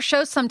comes on our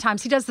show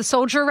sometimes. He does the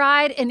Soldier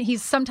Ride, and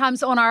he's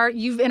sometimes on our.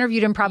 You've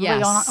interviewed him probably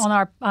on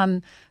our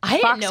I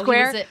Fox didn't know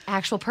Square. He was an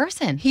actual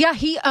person. Yeah,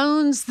 he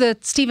owns the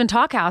Stephen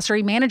Talkhouse, or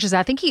he manages it.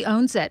 I think he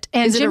owns it.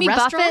 And is Jimmy it a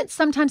restaurant? Buffett,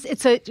 sometimes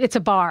it's a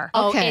bar.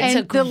 Okay,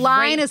 and the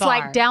line is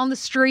like down the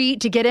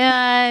street to get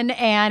in,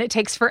 and it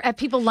takes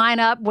people line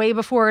up way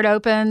before it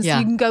opens. Yeah.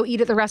 You can go eat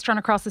at the restaurant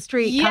across the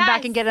street, come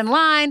back and get in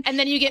line, and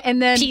then you get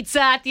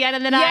pizza at the end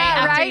of the night.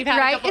 Yeah, after you've had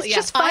a couple, It's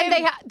just fun.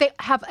 They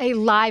have a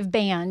live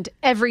band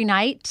every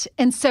night,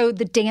 and so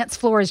the dance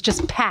floor is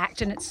just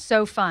packed, and it's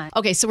so fun.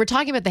 Okay, so we're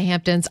talking about the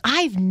Hamptons.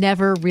 I've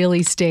never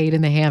really stayed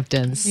in the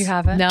Hamptons. You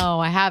haven't? No,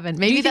 I haven't.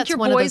 Maybe Do you think that's your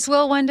one boys of those...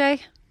 will one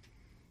day?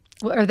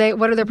 What are their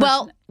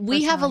Well,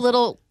 we have a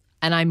little,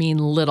 and I mean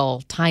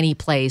little, tiny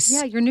place.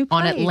 Yeah, your new place.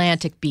 On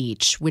Atlantic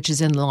Beach, which is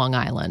in Long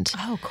Island.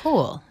 Oh,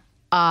 cool.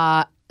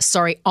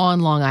 Sorry, on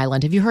Long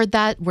Island. Have you heard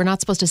that? We're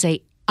not supposed to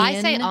say I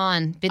say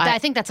on, but I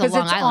think that's a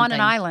Long Island it's on thing.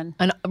 an island.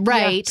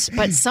 Right,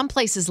 but some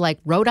places like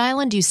Rhode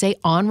Island, do you say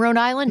on Rhode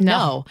Island?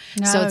 No.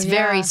 So it's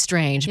very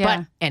strange. Yeah.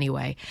 But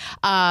anyway,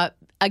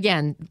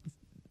 again,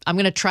 I'm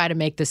going to try to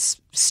make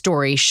this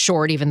story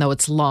short, even though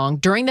it's long.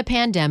 During the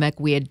pandemic,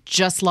 we had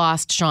just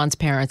lost Sean's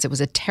parents. It was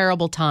a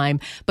terrible time,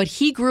 but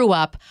he grew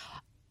up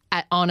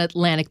on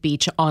Atlantic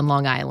Beach on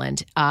Long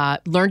Island,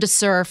 learned to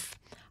surf,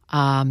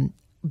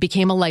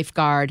 became a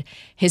lifeguard.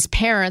 His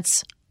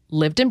parents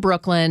lived in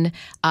Brooklyn,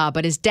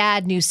 but his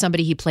dad knew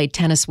somebody he played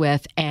tennis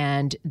with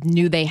and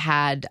knew they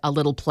had a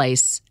little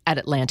place at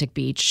Atlantic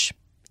Beach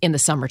in the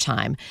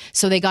summertime.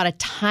 So they got a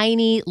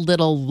tiny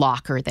little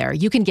locker there.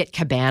 You can get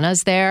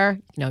cabanas there.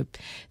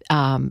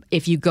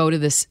 If you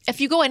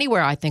go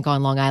anywhere, I think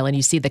on Long Island,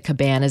 you see the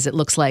cabanas. It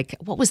looks like,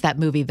 what was that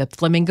movie, The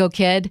Flamingo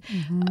Kid?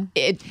 Mm-hmm.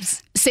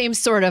 It's same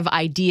sort of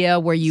idea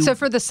where you... So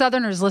for the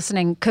Southerners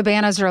listening,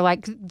 cabanas are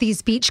like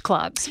these beach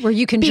clubs where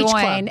you can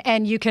join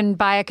and you can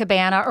buy a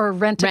cabana or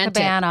rent a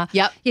cabana.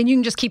 Yep. And you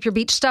can just keep your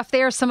beach stuff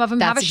there. Some of them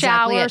have a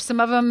shower. Some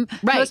of them,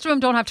 most of them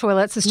don't have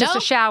toilets. It's just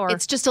a shower.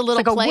 It's just a little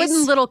it's like place. A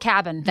wooden little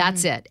cabin.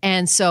 That's it.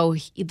 And so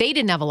they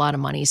didn't have a lot of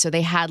money, so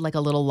they had like a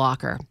little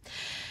locker.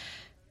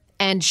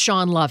 And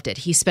Sean loved it.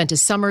 He spent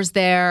his summers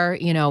there.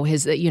 They like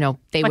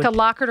would, a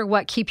locker to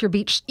what? Keep your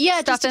beach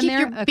stuff just to in keep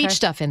there? your beach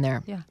stuff in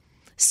there. Yeah.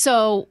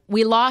 So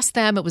we lost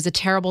them. It was a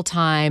terrible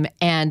time.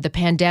 And the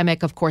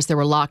pandemic, of course, there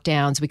were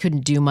lockdowns. We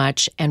couldn't do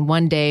much. And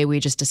one day we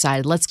just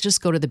decided, let's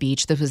just go to the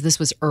beach. This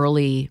was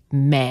early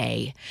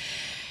May.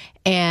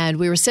 And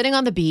we were sitting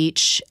on the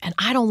beach. And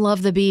I don't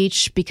love the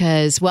beach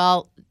because,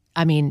 well,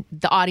 I mean,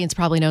 the audience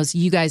probably knows,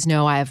 you guys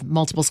know I have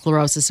multiple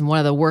sclerosis. And one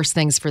of the worst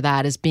things for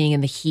that is being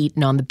in the heat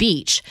and on the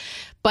beach.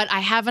 But I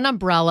have an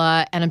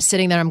umbrella and I'm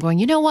sitting there. I'm going,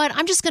 you know what?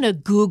 I'm just going to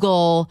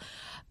Google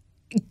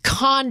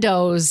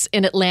condos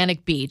in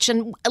Atlantic Beach.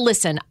 And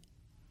listen,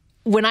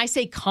 when I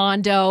say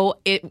condo,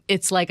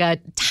 it's like a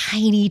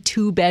tiny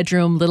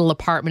 2-bedroom little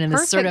apartment in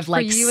this sort of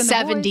like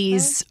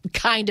 70s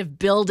kind of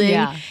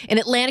building in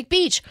Atlantic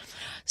Beach.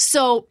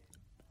 So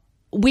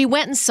we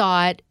went and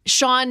saw it.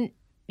 Sean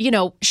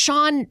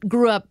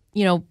grew up,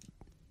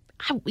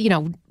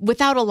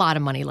 without a lot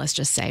of money, let's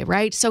just say,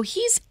 right? So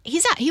he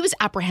was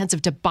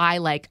apprehensive to buy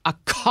like a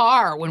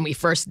car when we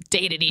first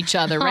dated each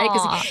other, right?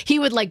 Because he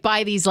would like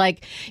buy these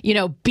like,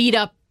 beat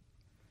up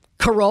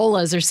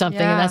Corollas or something.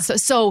 Yeah. And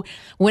so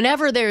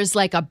whenever there's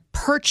like a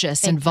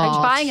purchase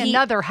involved. Buying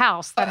another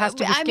house, that has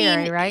to be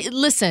scary, right?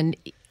 Listen,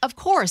 of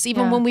course,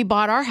 even when we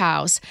bought our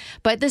house,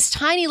 but this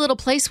tiny little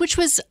place, which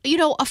was,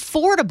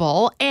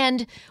 affordable.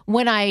 And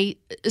when I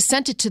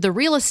sent it to the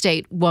real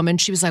estate woman,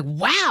 she was like,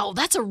 wow,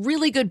 that's a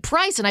really good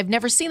price. And I've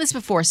never seen this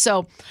before.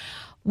 So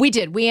we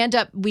did.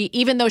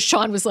 Even though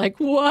Sean was like,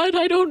 what?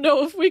 I don't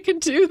know if we can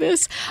do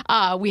this.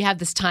 We have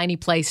this tiny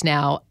place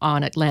now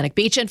on Atlantic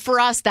Beach. And for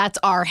us, that's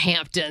our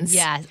Hamptons.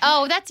 Yes.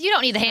 Oh, you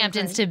don't need the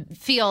Hamptons to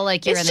feel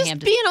like you're in the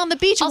Hamptons. It's just being on the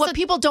beach. Also, and what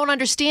people don't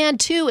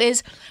understand, too,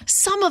 is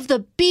some of the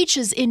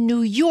beaches in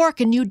New York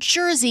and New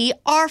Jersey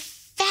are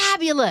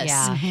fabulous.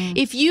 Yeah. Mm-hmm.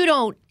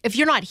 If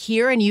you're not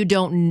here and you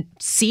don't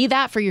see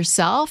that for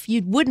yourself,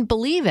 you wouldn't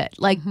believe it.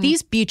 Like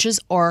these beaches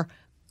are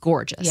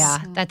gorgeous. Yeah,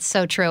 that's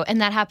so true. And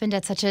that happened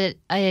at such a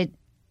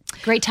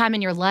great time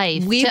in your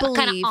life. We believe,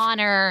 kind of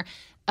honor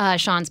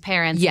Sean's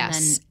parents.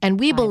 Yes. And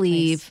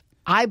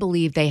I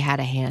believe they had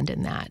a hand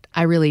in that.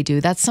 I really do.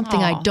 That's something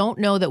I don't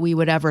know that we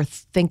would ever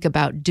think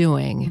about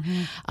doing.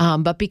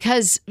 Mm-hmm. But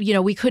because,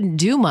 we couldn't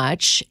do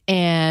much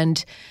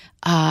and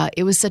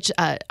it was such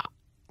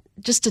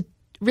just a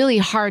really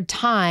hard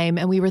time.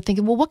 And we were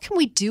thinking, well, what can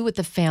we do with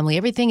the family?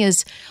 Everything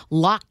is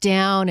locked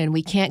down and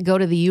we can't go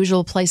to the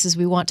usual places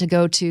we want to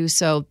go to.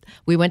 So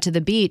we went to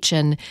the beach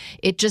and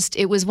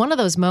it was one of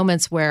those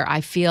moments where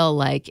I feel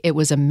like it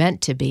was meant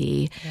to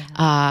be.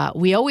 Yeah.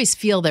 We always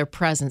feel their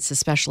presence,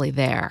 especially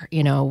there.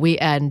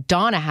 And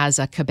Donna has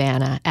a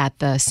cabana at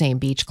the same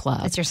beach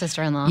club. It's your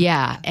sister-in-law.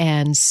 Yeah.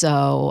 And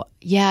so,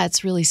 yeah,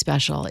 it's really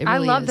special. It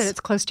really I love that it's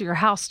close to your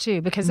house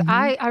too, because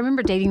I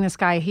remember dating this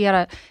guy.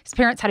 His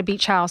parents had a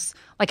beach house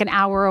like an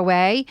hour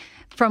away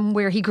from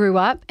where he grew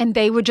up, and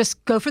they would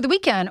just go for the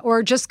weekend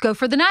or just go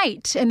for the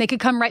night, and they could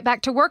come right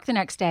back to work the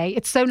next day.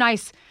 It's so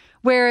nice.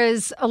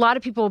 Whereas a lot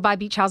of people buy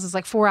beach houses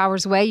like 4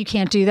 hours away. You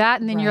can't do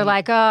that. And then you're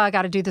like, oh, I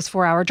got to do this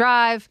 4-hour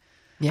drive.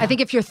 Yeah. I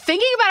think if you're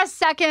thinking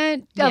about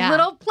a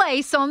little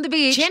place on the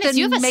beach, Janice, then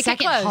you have a make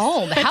second it close.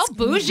 home. How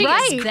bougie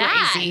is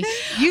that? Crazy.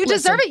 You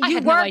deserve it.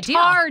 You worked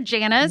hard,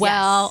 Janice.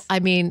 Well, I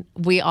mean,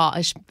 we all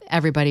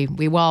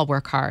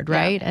work hard,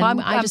 right? Yeah. Well,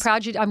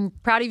 I'm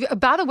proud of you.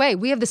 By the way,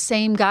 we have the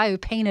same guy who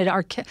painted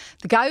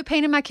the guy who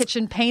painted my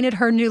kitchen, painted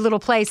her new little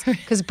place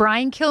because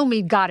Brian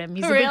Kilmeade got him.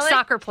 He's a big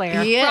soccer player.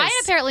 Brian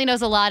apparently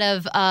knows a lot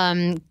of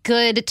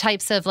good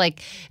types of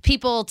like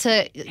people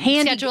to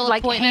schedule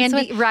appointments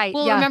with. Right.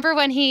 Well, remember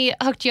when he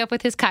hooked you up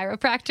with his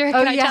chiropractor?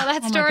 Can I tell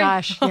that story? Oh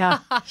my gosh, yeah.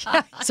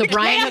 So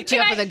Brian hooked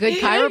you up with a good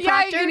chiropractor?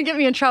 Yeah, you're going to get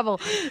me in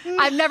trouble.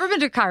 I've never been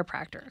to a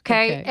chiropractor,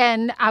 okay?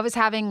 And I was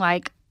having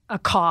like a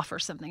cough or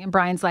something, and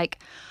Brian's like,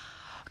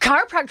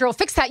 chiropractor will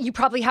fix that. You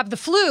probably have the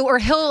flu, or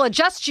he'll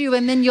adjust you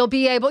and then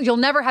you'll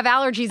never have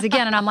allergies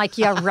again. And I'm like,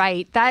 yeah,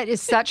 right. That is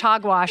such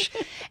hogwash.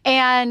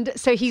 And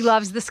so he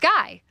loves this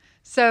guy.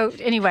 So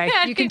anyway,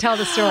 you can tell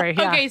the story.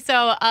 Yeah. Okay,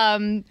 so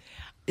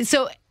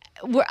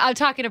I'm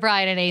talking to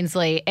Brian and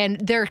Ainsley, and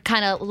they're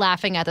kind of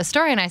laughing at the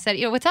story. And I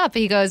said, what's up?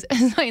 He goes,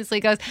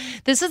 Ainsley goes,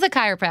 this is a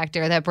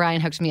chiropractor that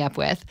Brian hooked me up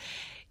with.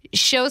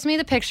 Shows me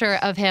the picture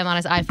of him on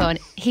his iPhone.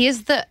 He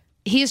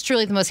is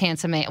truly the most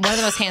handsome man, one of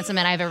the most handsome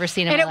men I've ever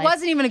seen in my life. And it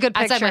wasn't even a good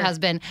picture. Outside my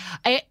husband.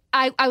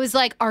 I was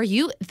like,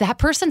 that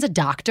person's a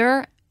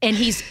doctor? And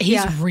he's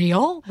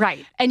real?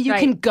 Right. And you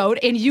can go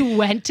and you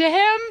went to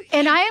him?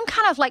 And I am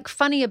kind of like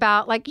funny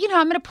about like,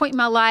 I'm at a point in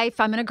my life,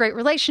 I'm in a great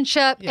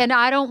relationship, and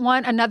I don't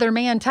want another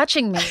man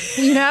touching me,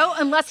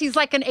 unless he's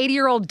like an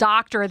 80-year-old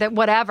doctor that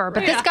whatever.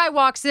 But this guy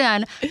walks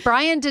in.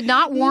 Brian did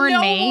not warn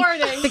me.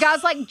 Warning. The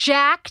guy's like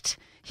jacked.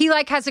 He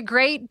like has a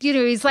great,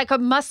 he's like a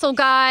muscle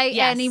guy,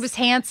 and he was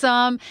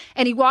handsome,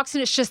 and he walks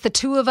in, it's just the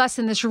two of us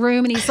in this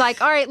room, and he's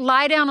like, all right,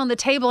 lie down on the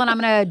table and I'm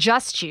going to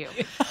adjust you.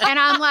 And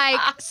I'm like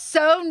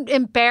so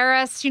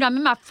embarrassed. I'm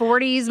in my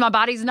 40s. My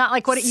body's not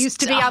like what it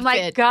used to be. I'm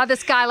like, God,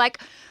 this guy, like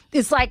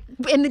is like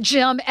in the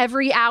gym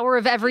every hour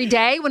of every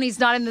day when he's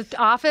not in the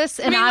office.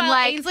 And I'm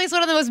like, Ainsley's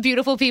one of the most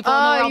beautiful people in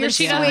the world. You're And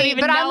she sweet, doesn't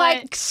even but know I'm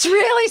like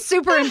really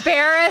super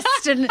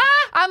embarrassed. And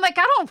I'm like,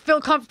 I don't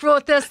feel comfortable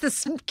with this.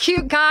 This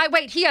cute guy.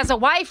 Wait, he has a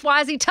wife. Why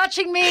is he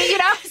touching me? You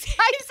know, he's a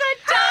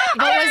dog.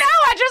 I don't know.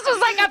 I just was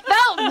like, I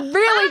felt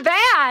really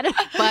bad.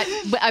 But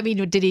I mean,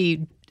 did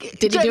he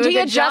do a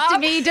good job?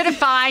 Me, did it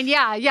fine.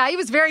 Yeah, he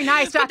was very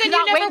nice. But I could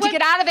not wait to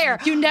get out of there.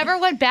 You never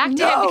went back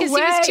to him because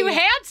he was too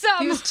handsome.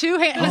 He was too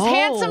handsome. His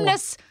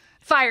handsomeness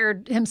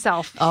fired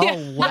himself.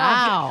 Oh,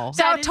 wow.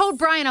 So I told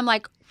Brian, I'm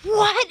like,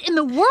 what in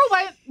the world?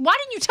 Why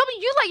didn't you tell me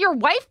you let your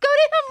wife go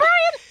to him,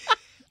 Brian?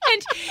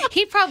 And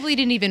he probably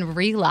didn't even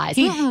realize.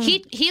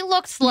 He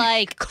looks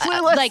like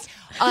clueless, like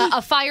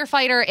a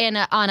firefighter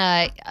on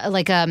a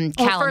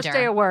calendar. First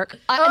day of work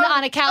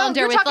on a calendar.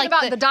 You're with talking like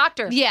about the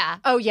doctor. Yeah.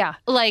 Oh yeah.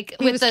 Like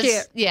he with was this.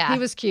 Cute. Yeah. He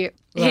was cute.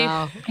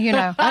 Wow. You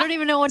know. I don't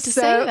even know what to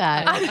say to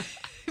that.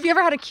 Have you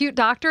ever had a cute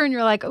doctor and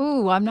you're like,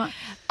 ooh, I'm not?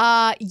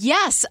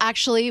 Yes,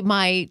 actually,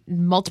 my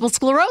multiple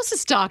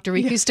sclerosis doctor,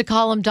 we used to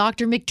call him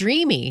Dr.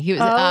 McDreamy. He was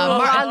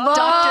I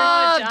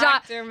love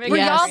Dr. Were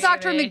y'all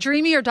Dr.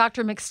 McDreamy or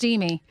Dr.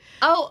 McSteamy?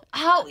 Oh,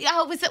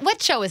 how was it?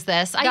 What show is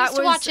this? I used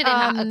to watch it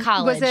in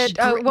college. Was it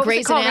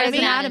Grey's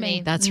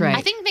Anatomy? That's right.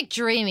 I think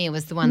McDreamy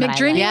was the one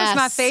McDreamy that I liked. was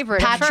my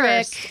favorite.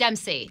 Patrick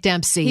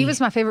Dempsey. He was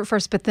my favorite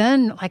first, but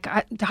then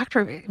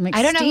Dr. McSteamy,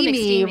 I don't know who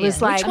McSteamy was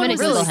is. like, I'm gonna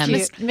Google him.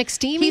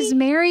 McSteamy? He's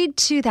married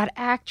to that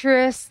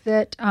actress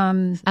that.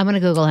 I'm going to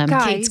Google him.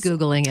 Guys. Kate's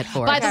Googling it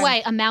for us. By the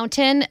way, a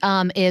mountain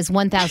is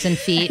 1,000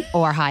 feet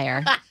or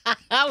higher.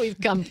 We've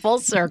come full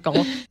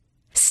circle.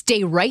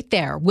 Stay right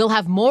there. We'll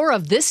have more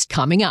of this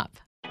coming up.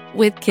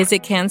 With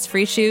Kizik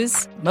hands-free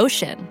shoes,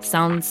 motion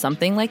sounds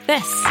something like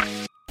this.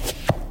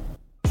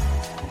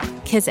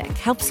 Kizik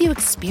helps you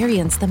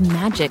experience the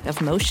magic of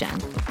motion.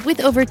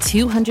 With over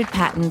 200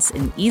 patents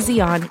and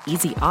easy-on,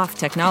 easy-off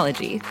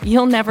technology,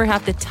 you'll never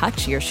have to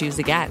touch your shoes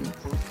again.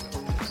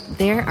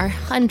 There are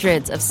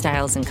hundreds of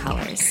styles and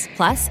colors,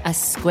 plus a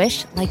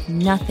squish like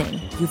nothing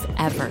you've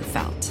ever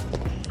felt.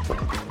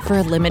 For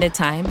a limited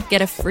time,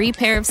 get a free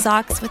pair of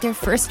socks with your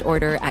first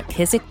order at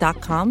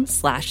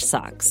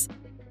kizik.com/socks.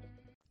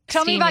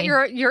 Tell me about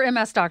your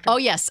MS doctor. Oh,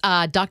 yes.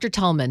 Dr.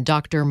 Tullman,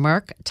 Dr.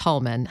 Mark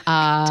Tullman. Now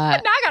I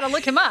got to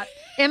look him up.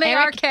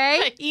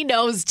 M-A-R-K? He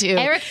knows, too.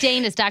 Eric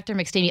Dane is Dr.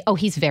 McSteamy. Oh,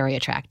 he's very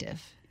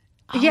attractive.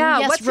 Yeah,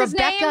 yes, what's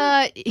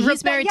Rebecca. his name?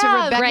 He's married to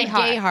Rebecca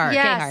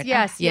Gayheart.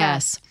 Yes.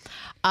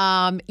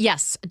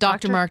 Yes,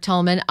 Dr. Mark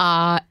Tullman.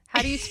 How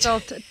do you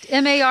spell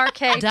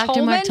M-A-R-K?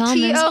 Dr. Mark Tullman.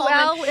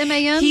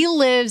 T-O-L-M-A-N? He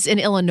lives in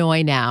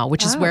Illinois now,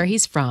 which is where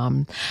he's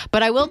from.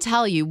 But I will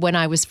tell you, when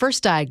I was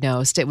first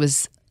diagnosed, it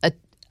was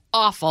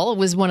awful. It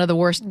was one of the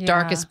worst,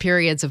 darkest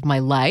periods of my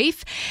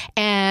life.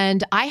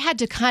 And I had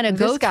to kind of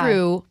go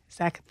through...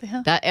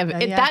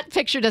 That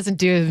picture doesn't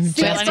do him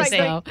justice,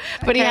 though.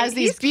 But he has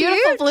these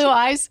beautiful blue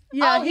eyes.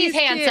 Yeah, oh, he's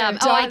handsome.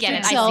 Cute. I get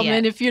it.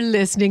 Tullman, if you're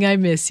listening, I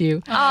miss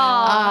you. When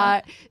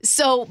I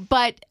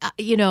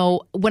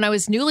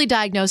was newly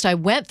diagnosed, I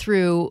went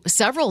through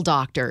several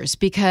doctors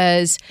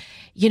because,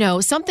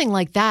 something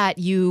like that,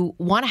 you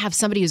want to have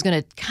somebody who's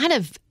going to kind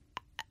of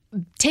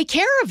take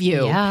care of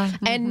you. Yeah.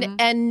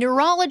 And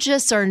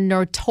neurologists are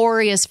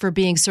notorious for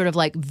being sort of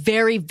like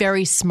very,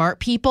 very smart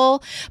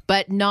people,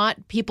 but not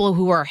people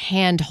who are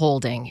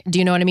hand-holding. Do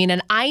you know what I mean?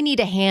 And I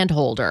need a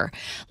hand-holder.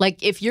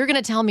 Like, if you're going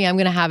to tell me I'm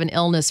going to have an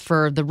illness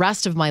for the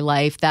rest of my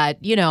life that,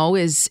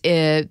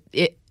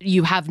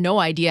 you have no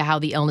idea how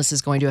the illness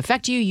is going to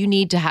affect you. You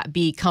need to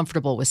be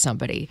comfortable with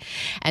somebody.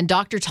 And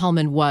Dr.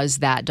 Tullman was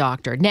that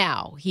doctor.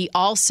 Now, he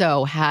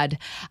also had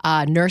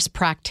a nurse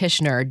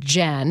practitioner,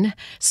 Jen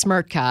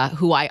Smirtka,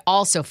 who I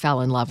also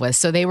fell in love with.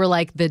 So they were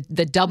like the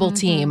double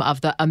team of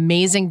the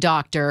amazing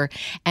doctor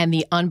and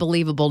the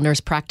unbelievable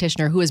nurse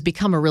practitioner who has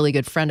become a really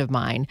good friend of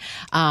mine.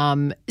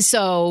 I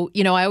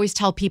always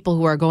tell people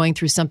who are going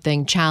through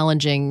something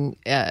challenging,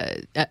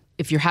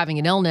 if you're having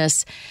an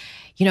illness,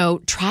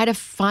 try to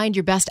find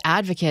your best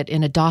advocate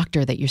in a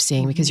doctor that you're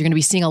seeing because you're going to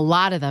be seeing a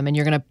lot of them and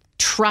you're going to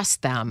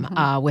trust them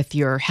with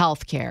your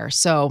health care.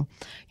 So,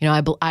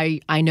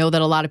 I know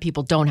that a lot of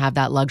people don't have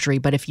that luxury,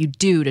 but if you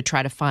do, to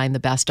try to find the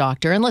best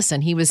doctor. And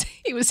listen, he was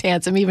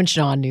handsome. Even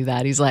Sean knew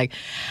that. He's like,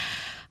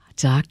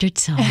 Dr.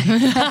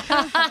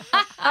 Tullman.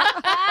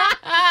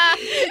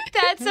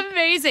 That's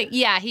amazing.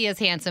 Yeah, he is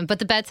handsome. But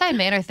the bedside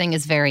manner thing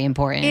is very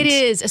important. It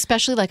is,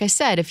 especially like I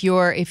said, if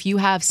you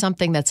have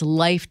something that's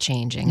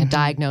life-changing, a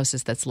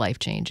diagnosis that's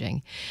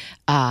life-changing,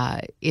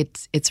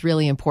 it's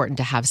really important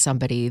to have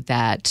somebody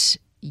that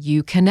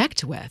you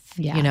connect with,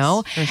 yes,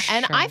 For sure.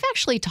 And I've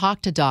actually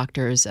talked to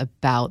doctors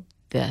about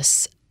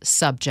this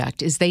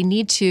subject, is they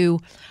need to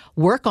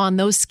work on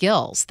those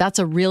skills. That's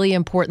a really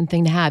important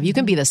thing to have. You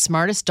can be the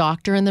smartest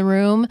doctor in the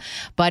room,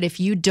 but if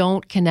you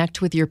don't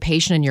connect with your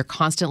patient and you're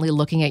constantly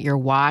looking at your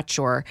watch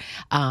or,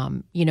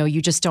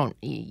 you just don't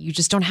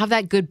have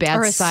that good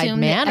bedside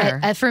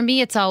manner. For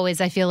me, it's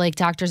always, I feel like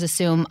doctors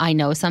assume I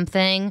know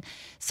something.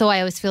 So I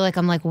always feel like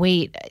I'm like,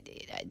 wait,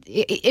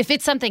 if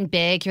it's something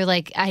big, you're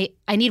like, I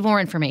need more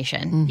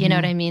information. You know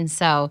what I mean?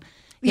 So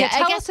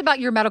Tell us about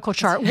your medical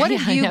chart. What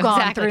have you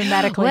gone through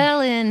medically?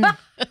 Well, in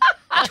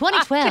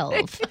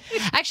 2012.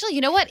 Actually,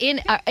 you know what?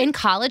 In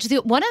college,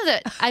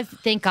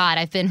 thank God,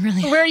 I've been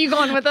really. Where are you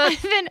going with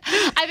this?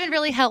 I've been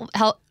really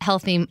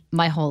healthy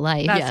my whole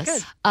life.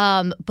 That's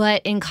good.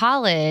 But in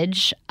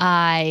college,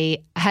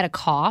 I had a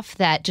cough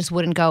that just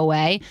wouldn't go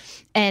away.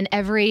 And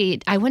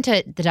I went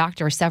to the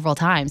doctor several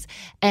times,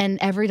 and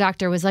every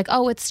doctor was like,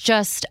 "Oh, it's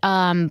just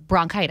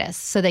bronchitis."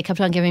 So they kept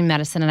on giving me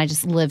medicine, and I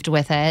just lived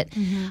with it.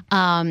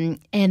 Mm-hmm.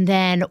 And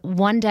then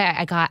one day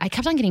I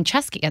kept on getting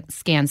chest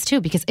scans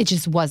too because it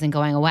just wasn't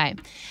going away.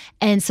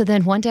 And so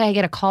then one day I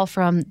get a call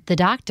from the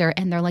doctor,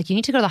 and they're like, "You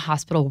need to go to the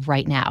hospital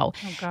right now."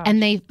 Oh,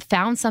 and they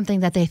found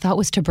something that they thought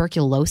was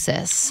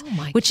tuberculosis,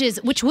 which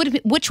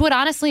would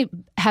honestly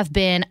have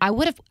been I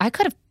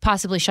could have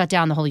possibly shut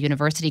down the whole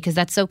university because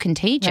that's so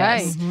contagious.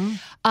 Right.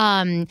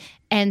 Mm-hmm.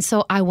 And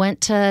so I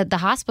went to the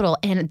hospital,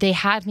 and they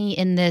had me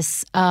in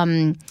this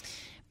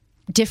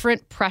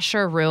different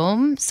pressure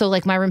room. So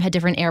like my room had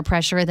different air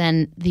pressure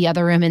than the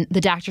other room, and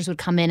the doctors would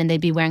come in and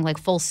they'd be wearing like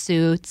full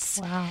suits.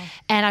 Wow.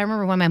 And I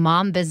remember when my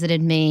mom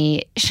visited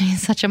me,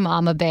 she's such a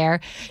mama bear.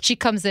 She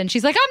comes in,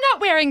 she's like, "I'm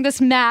not wearing this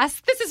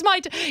mask. This is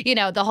my,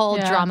 the whole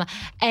drama."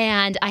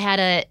 And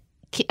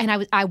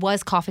I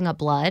was coughing up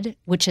blood,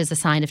 which is a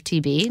sign of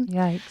TB.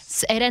 Yikes.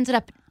 So it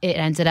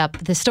ended up,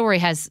 the story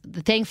has,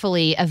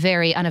 thankfully, a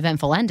very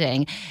uneventful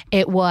ending.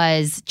 It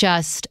was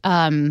just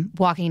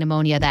walking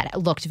pneumonia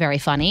that looked very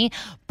funny.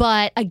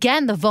 But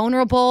again, the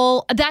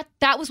vulnerable,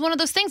 that was one of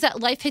those things that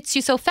life hits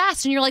you so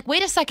fast. And you're like,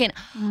 wait a second,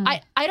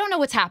 I don't know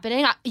what's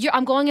happening.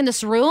 I'm going in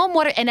this room.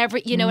 What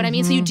I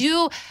mean? So you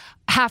do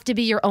have to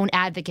be your own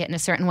advocate in a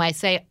certain way.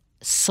 Say,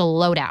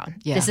 slow down.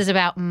 Yeah. This is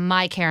about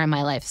my care in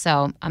my life.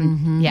 So,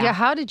 Yeah.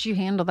 How did you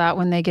handle that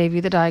when they gave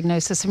you the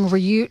diagnosis? And were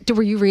you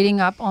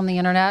reading up on the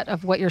internet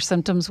of what your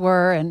symptoms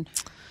were? And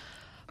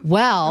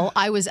well,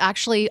 I was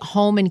actually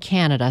home in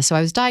Canada. So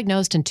I was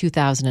diagnosed in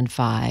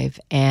 2005,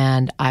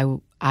 and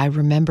I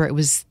remember it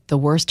was the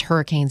worst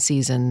hurricane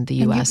season the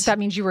U.S. That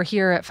means you were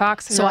here at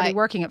Fox? So already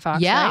working at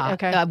Fox, yeah, right?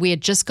 Okay. We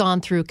had just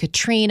gone through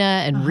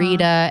Katrina and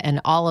Rita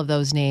and all of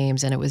those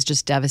names, and it was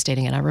just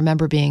devastating. And I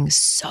remember being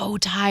so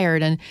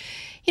tired. And,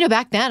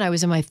 back then I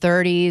was in my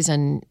 30s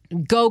and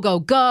go,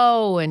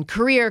 and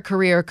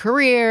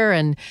career.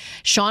 And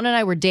Sean and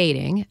I were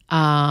dating.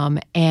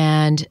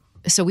 And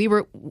so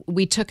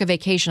we took a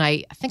vacation.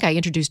 I think I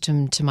introduced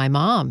him to my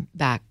mom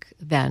back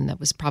then. That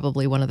was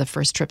probably one of the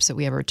first trips that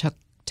we ever took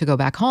to go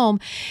back home.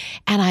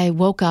 And I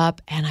woke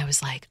up and I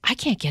was like, I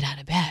can't get out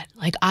of bed.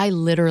 Like, I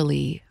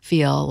literally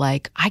feel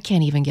like I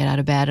can't even get out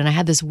of bed. And I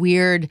had this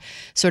weird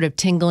sort of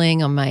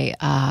tingling on my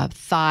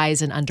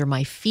thighs and under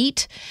my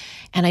feet.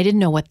 And I didn't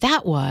know what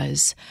that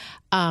was.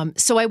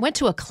 So I went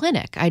to a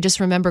clinic. I just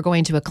remember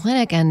going to a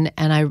clinic, and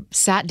I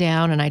sat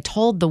down and I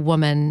told the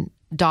woman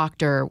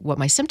doctor what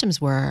my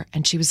symptoms were.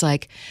 And she was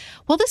like,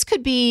 well, this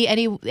could be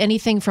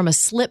anything from a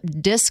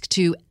slipped disc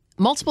to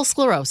multiple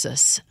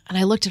sclerosis. And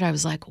I looked at her, I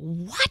was like,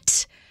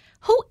 what?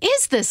 Who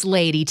is this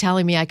lady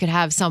telling me I could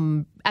have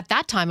at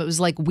that time it was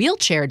like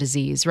wheelchair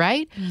disease,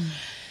 right?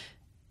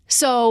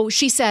 So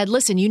she said,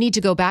 listen, you need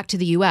to go back to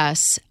the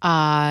U.S.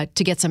 To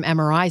get some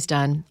MRIs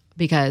done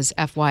because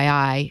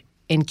FYI,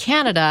 in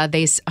Canada,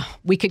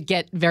 we could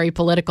get very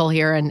political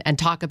here and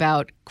talk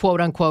about,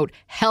 quote unquote,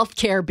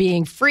 healthcare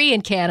being free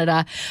in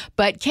Canada.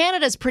 But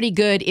Canada's pretty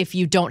good if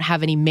you don't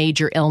have any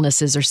major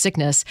illnesses or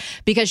sickness,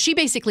 because she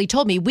basically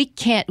told me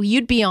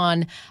you'd be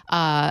on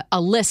a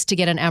list to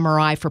get an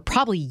MRI for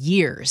probably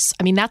years.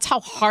 I mean, that's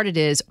how hard it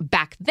is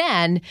back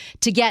then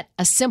to get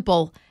a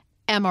simple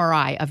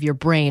MRI of your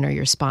brain or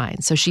your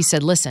spine. So she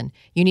said, listen,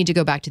 you need to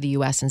go back to the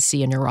U.S. and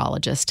see a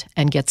neurologist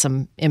and get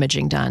some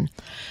imaging done.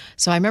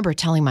 So I remember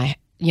telling my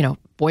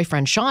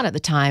boyfriend Sean at the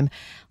time,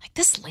 like,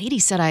 this lady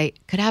said I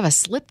could have a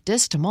slip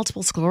disc to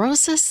multiple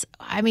sclerosis.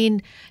 I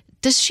mean,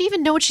 does she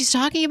even know what she's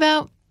talking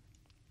about?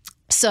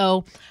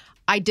 So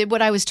I did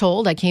what I was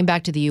told. I came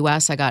back to the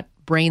U.S. I got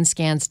brain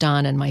scans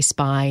done in my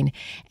spine,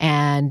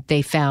 and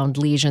they found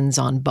lesions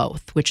on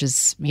both, which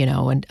is,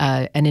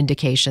 an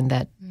indication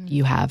that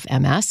you have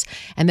MS.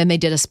 And then they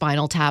did a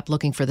spinal tap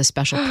looking for the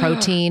special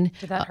protein.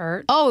 Did that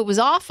hurt? Oh, it was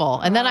awful.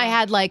 And then I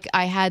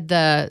had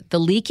the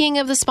leaking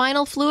of the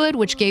spinal fluid,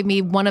 which gave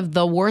me one of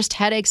the worst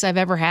headaches I've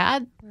ever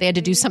had. They had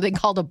to do something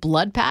called a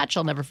blood patch.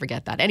 I'll never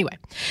forget that. Anyway,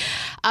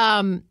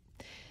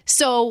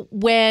 so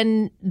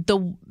when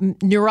the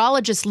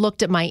neurologist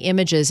looked at my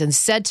images and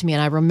said to me,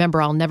 and I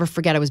remember, I'll never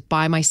forget, I was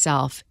by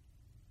myself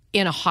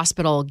in a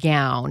hospital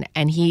gown,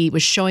 and he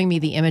was showing me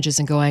the images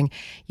and going,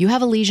 you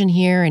have a lesion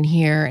here and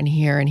here and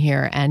here and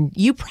here, and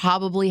you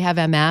probably have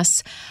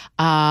MS.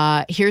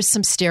 Here's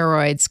some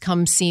steroids.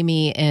 Come see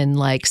me in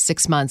like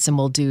 6 months and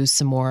we'll do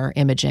some more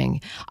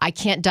imaging. I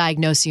can't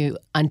diagnose you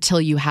until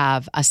you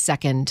have a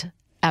second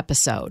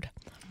episode,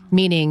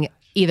 meaning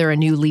either a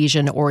new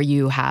lesion or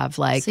you have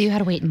like... So you had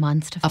to wait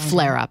months to find a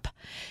flare-up.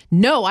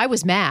 No, I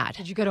was mad.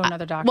 Did you go to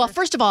another doctor? Well,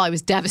 first of all, I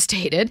was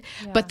devastated.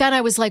 Yeah. But then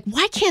I was like,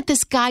 why can't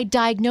this guy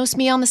diagnose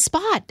me on the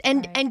spot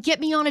and get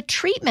me on a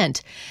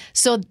treatment?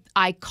 So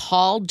I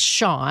called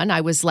Sean.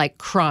 I was like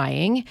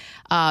crying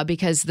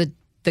because the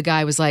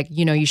guy was like,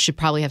 you should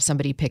probably have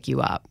somebody pick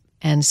you up.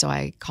 And so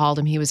I called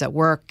him. He was at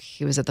work.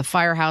 He was at the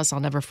firehouse. I'll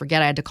never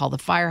forget. I had to call the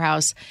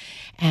firehouse.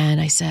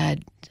 And I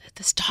said,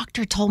 this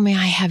doctor told me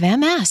I have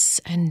MS.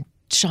 And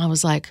Sean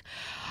was like,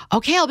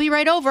 okay, I'll be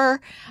right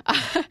over.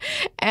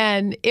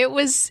 And it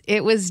was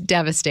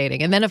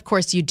devastating. And then, of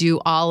course, you do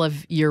all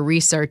of your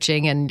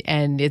researching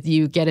and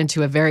you get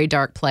into a very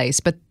dark place.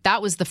 But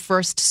that was the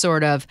first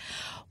sort of,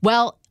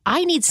 well,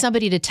 I need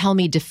somebody to tell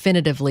me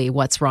definitively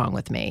what's wrong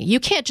with me. You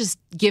can't just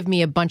give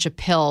me a bunch of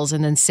pills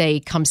and then say,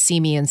 come see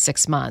me in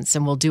 6 months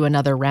and we'll do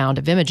another round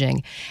of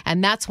imaging.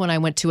 And that's when I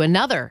went to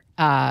another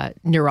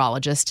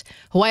neurologist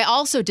who I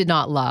also did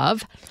not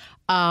love.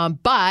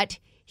 But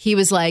he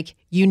was like,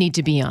 you need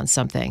to be on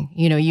something.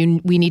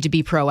 We need to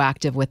be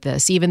proactive with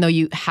this. Even though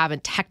you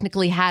haven't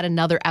technically had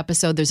another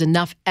episode, there's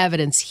enough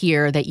evidence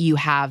here that you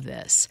have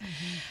this.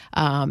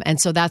 Mm-hmm. And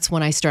so that's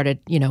when I started,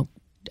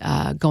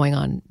 going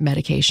on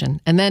medication.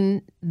 And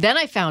then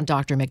I found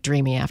Dr.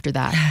 McDreamy after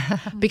that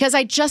because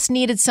I just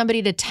needed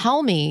somebody to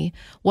tell me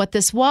what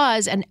this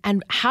was and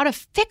how to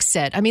fix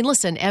it. I mean,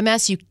 listen,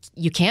 MS,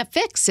 you can't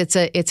fix. It's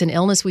an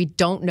illness. We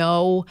don't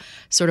know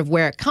sort of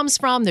where it comes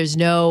from. There's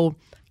no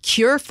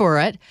cure for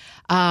it.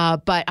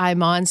 But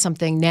I'm on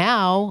something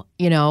now,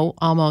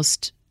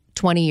 almost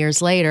 20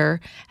 years later,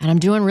 and I'm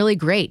doing really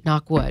great,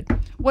 knock wood.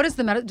 What is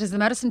does the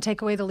medicine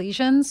take away the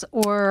lesions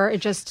or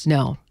it just...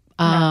 No.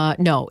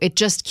 No, it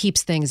just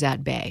keeps things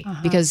at bay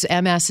because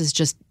MS is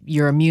just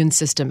your immune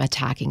system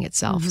attacking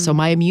itself. Mm-hmm. So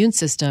my immune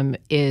system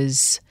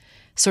is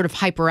sort of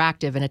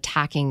hyperactive and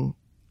attacking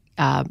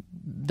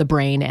the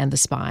brain and the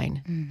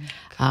spine.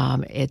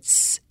 Mm-hmm.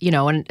 It's,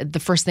 and the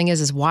first thing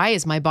is why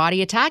is my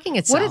body attacking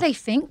itself? What do they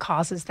think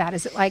causes that?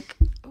 Is it like,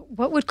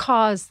 what would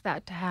cause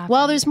that to happen?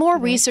 Well, there's more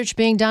research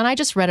being done. I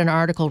just read an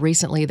article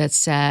recently that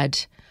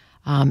said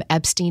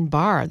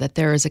Epstein-Barr, that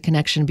there is a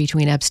connection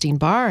between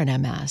Epstein-Barr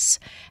and MS.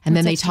 And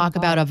then they talk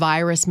about a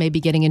virus maybe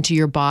getting into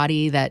your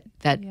body that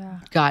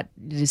got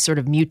sort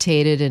of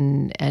mutated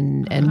and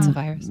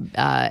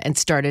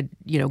started,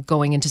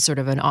 going into sort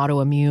of an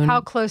autoimmune. How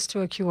close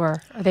to a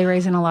cure? Are they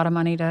raising a lot of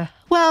money to...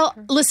 Well,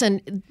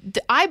 listen,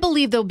 I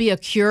believe there'll be a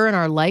cure in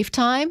our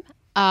lifetime,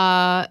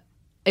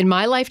 in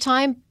my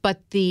lifetime,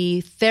 but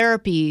the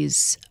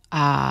therapies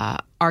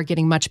are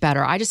getting much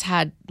better. I just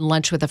had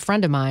lunch with a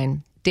friend of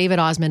mine, David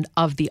Osmond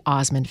of the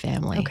Osmond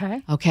family.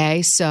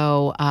 Okay.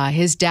 So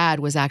his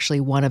dad was actually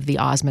one of the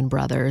Osmond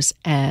brothers,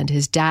 and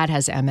his dad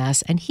has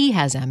MS, and he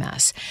has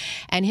MS.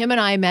 And him and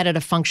I met at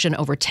a function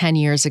over 10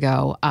 years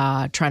ago,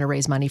 trying to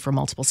raise money for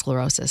multiple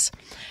sclerosis.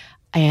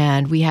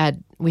 And we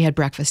had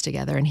breakfast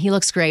together, and he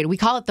looks great. We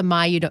call it the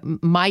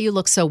Mayu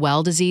Look So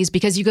Well disease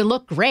because you can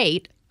look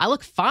great. I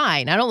look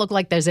fine. I don't look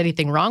like there's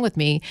anything wrong with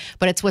me,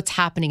 but it's what's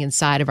happening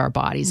inside of our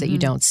bodies that you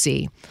don't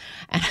see.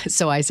 And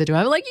so I said to him,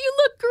 I'm like, you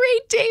look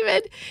great,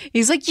 David.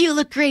 He's like, you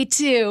look great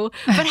too.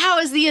 But how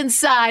is the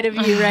inside of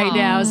you right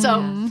now?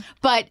 So,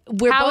 but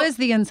how is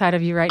the inside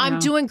of you right now? I'm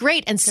doing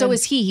great. And so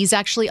is he. He's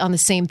actually on the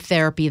same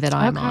therapy that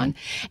I'm on.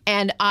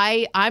 And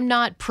I'm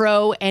not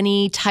pro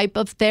any type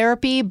of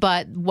therapy,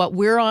 but what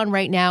we're on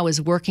right now is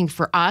working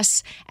for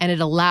us, and it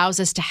allows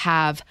us to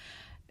have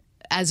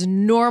as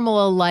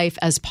normal a life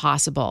as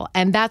possible.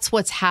 And that's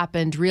what's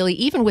happened really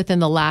even within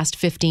the last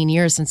 15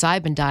 years since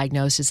I've been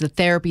diagnosed, is the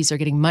therapies are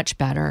getting much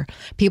better.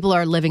 People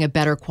are living a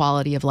better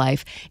quality of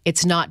life.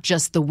 It's not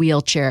just the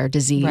wheelchair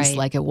disease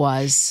like it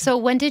was. So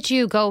when did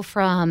you go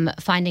from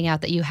finding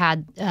out that you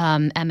had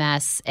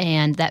MS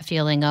and that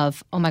feeling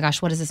of, oh my gosh,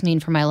 what does this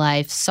mean for my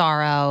life,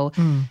 sorrow,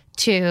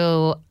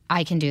 to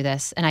I can do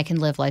this and I can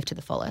live life to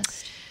the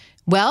fullest?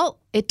 Well,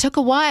 it took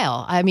a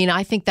while. I mean,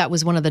 I think that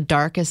was one of the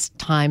darkest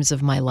times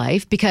of my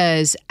life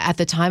because at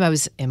the time I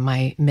was in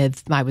my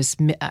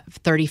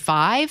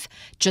 35,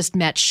 just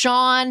met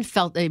Sean,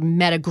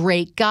 met a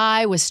great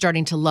guy, was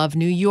starting to love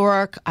New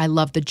York. I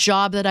loved the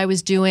job that I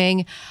was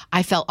doing.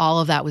 I felt all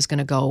of that was going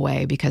to go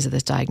away because of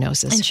this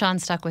diagnosis. And Sean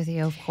stuck with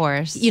you, of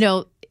course.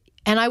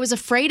 And I was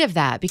afraid of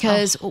that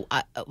because,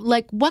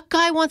 what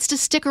guy wants to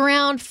stick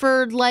around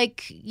for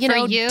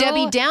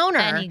Debbie Downer?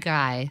 Any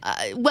guy.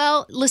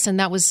 Well, listen,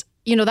 that was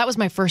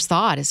my first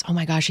thought is, oh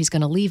my gosh, he's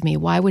going to leave me.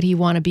 Why would he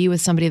want to be with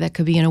somebody that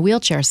could be in a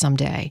wheelchair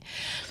someday?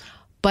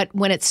 But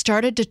when it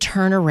started to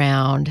turn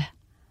around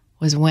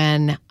was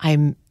when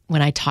I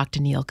talked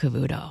to Neil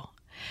Cavuto,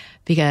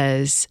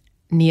 because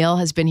Neil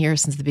has been here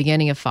since the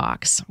beginning of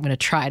Fox. I'm going to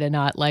try to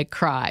not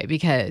cry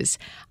because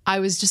I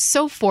was just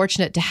so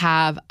fortunate to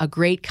have a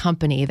great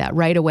company that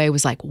right away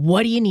was like,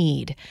 what do you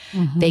need?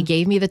 Mm-hmm. They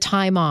gave me the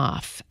time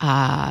off.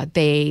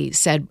 They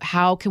said,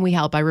 how can we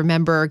help? I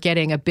remember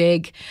getting a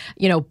big,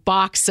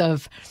 box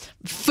of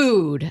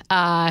food,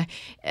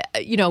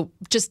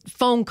 just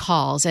phone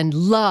calls and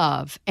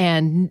love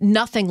and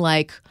nothing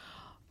like,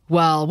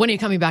 well, when are you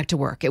coming back to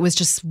work? It was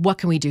just, what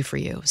can we do for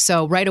you?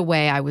 So right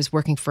away, I was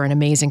working for an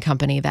amazing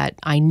company that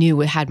I knew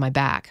had my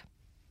back.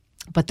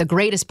 But the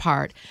greatest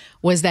part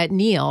was that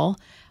Neil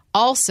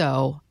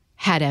also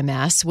had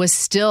MS, was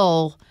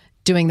still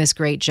doing this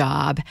great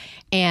job.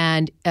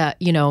 And,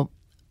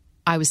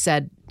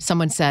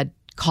 someone said,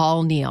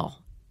 call Neil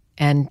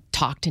and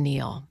talk to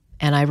Neil.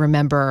 And I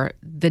remember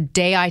the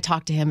day I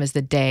talked to him is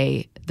the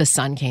day the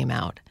sun came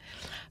out,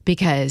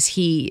 because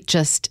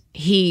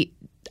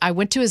I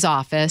went to his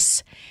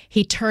office.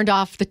 He turned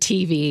off the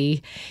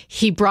TV.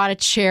 He brought a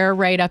chair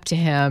right up to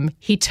him.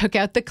 He took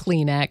out the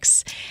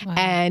Kleenex. Wow.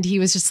 And he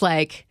was just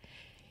like,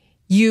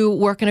 you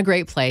work in a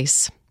great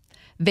place.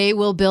 They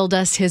will build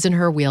us his and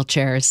her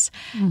wheelchairs.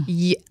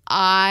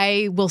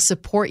 I will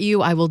support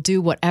you. I will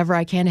do whatever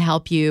I can to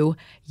help you.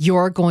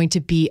 You're going to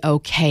be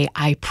okay.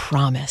 I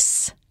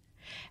promise.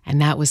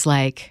 And that was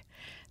like,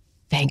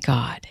 thank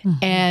God.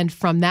 Mm-hmm. And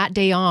from that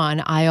day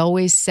on, I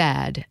always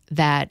said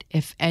that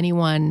if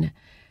anyone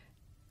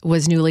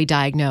was newly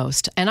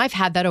diagnosed, and I've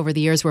had that over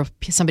the years where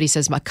somebody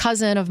says, my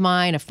cousin of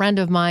mine, a friend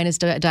of mine is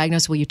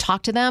diagnosed, will you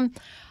talk to them?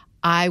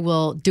 I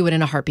will do it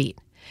in a heartbeat,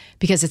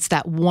 because it's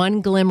that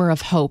one glimmer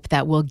of hope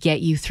that will get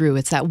you through.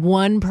 It's that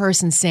one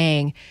person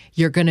saying,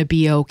 you're going to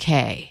be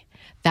okay.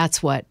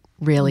 That's what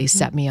really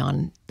set me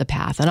on the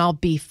path. And I'll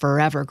be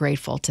forever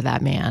grateful to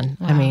that man.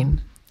 Wow. I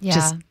mean,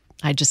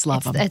 I just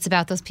love them. It's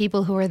about those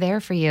people who are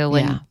there for you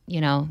when,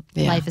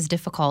 life is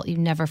difficult. You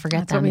never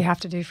forget That's them. What we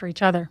have to do for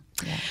each other.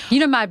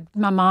 Yeah.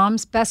 My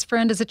mom's best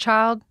friend as a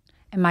child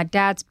and my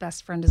dad's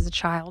best friend as a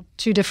child,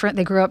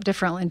 they grew up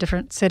differently in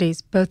different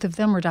cities. Both of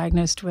them were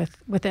diagnosed with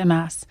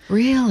MS.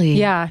 Really?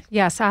 Yeah.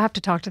 Yes. I have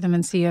to talk to them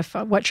and see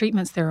what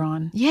treatments they're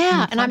on.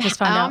 Yeah. And I'm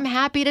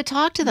happy to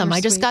talk to them.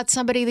 I just got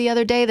somebody the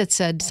other day that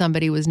said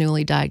somebody was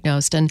newly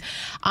diagnosed. And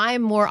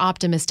I'm more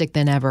optimistic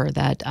than ever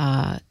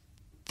that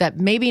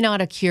maybe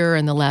not a cure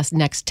in the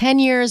next 10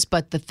 years,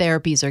 but the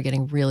therapies are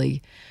getting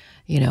really,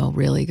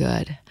 really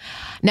good.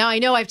 Now, I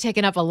know I've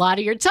taken up a lot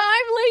of your time,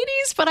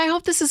 ladies, but I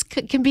hope this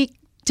can be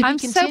I'm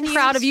so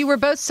proud of you. We're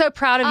both so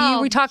proud of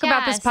you. We talk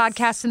about this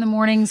podcast in the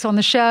mornings on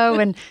the show,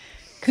 and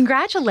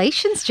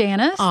congratulations,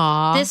 Janice.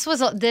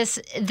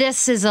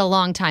 This is a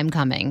long time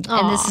coming,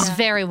 and this is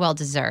very well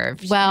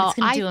deserved. Well, it's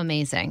going to do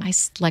amazing.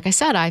 Like I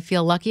said, I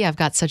feel lucky. I've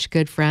got such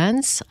good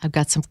friends. I've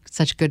got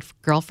such good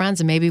girlfriends,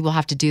 and maybe we'll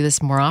have to do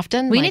this more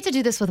often. We need to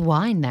do this with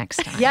wine next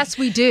time. Yes,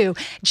 we do.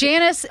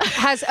 Janice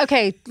has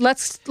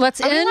Let's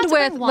end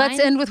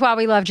with why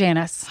we love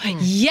Janice.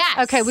 Yes.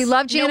 Okay, we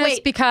love Janice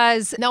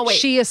because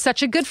she is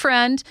such a good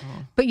friend.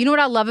 But you know what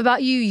I love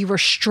about you? You are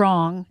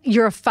strong.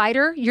 You're a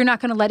fighter. You're not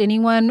going to let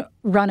anyone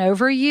run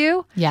over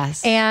you.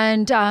 Yes.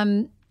 And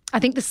I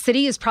think the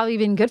city has probably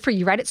been good for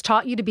you, right? It's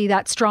taught you to be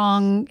that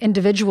strong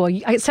individual.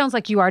 It sounds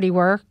like you already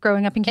were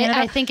growing up in Canada.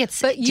 I think it's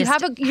but you're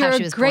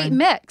a great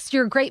mix.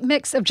 You're a great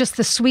mix of just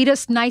the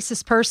sweetest,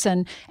 nicest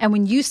person. And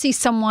when you see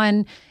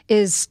someone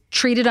is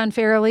treated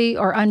unfairly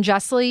or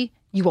unjustly,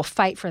 you will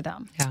fight for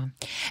them. Yeah.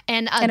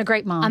 And a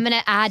great mom. I'm going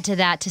to add to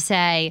that to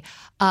say,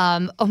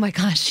 oh my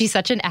gosh, she's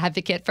such an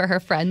advocate for her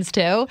friends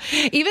too.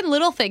 Even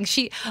little things.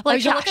 She's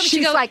like, you want me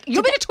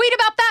to tweet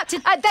about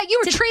that? That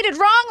you were treated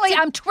wrongly.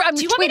 I'm tweeting.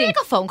 Do you want me to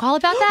make a phone call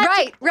about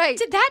that? Right.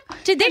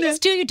 Did they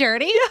just do you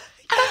dirty?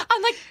 Yeah.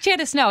 I'm like,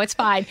 Janice, no, it's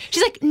fine.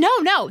 She's like,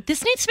 no,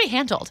 this needs to be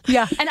handled.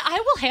 Yeah. And I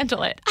will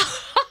handle it.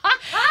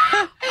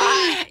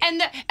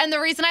 and the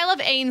reason I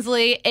love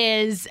Ainsley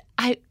is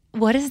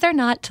what is there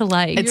not to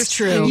like? It's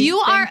true. You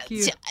are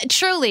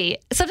truly.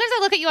 Sometimes I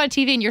look at you on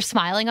TV and you're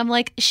smiling. I'm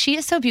like, she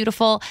is so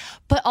beautiful,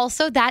 but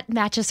also that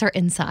matches her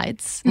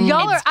insides. I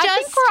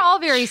think we're all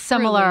very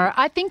similar.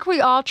 I think we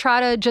all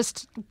try to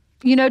just,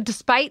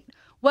 despite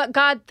what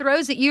God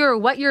throws at you or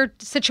what your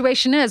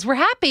situation is, we're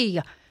happy.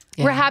 Yeah.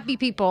 We're happy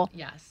people.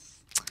 Yes.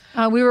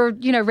 We were,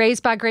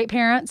 raised by great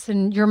parents,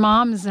 and your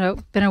mom has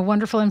been a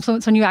wonderful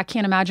influence on you. I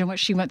can't imagine what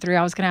she went through.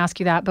 I was going to ask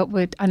you that, but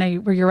I know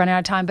you're running out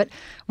of time. But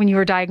when you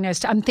were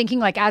diagnosed, I'm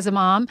thinking as a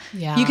mom,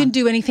 you can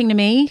do anything to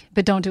me,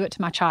 but don't do it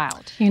to my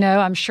child.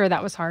 I'm sure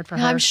that was hard for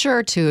her. I'm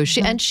sure too.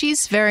 And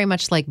she's very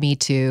much like me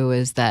too.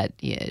 Is that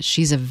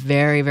she's a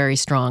very, very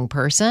strong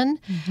person.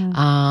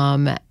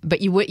 Mm-hmm. But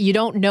you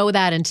don't know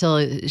that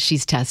until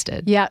she's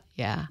tested. Yeah.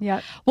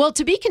 Yeah. Well,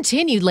 to be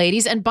continued,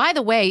 ladies. And by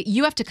the way,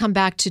 you have to come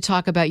back to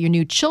talk about your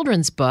new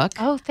children's book.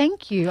 Oh,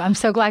 thank you. I'm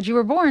so glad you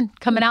were born.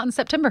 Coming out in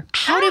September.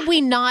 How did we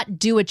not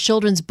do a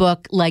children's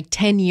book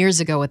 10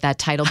 years ago with that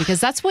title? Because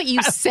that's what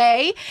you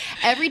say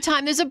every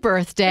time there's a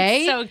birthday.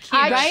 It's so cute.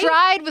 I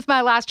tried with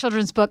my last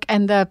children's book,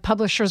 and the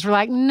publishers were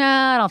like, no,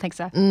 I don't think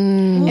so.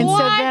 And so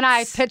then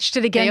I pitched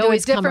it again to a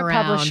different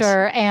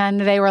publisher,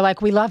 and they were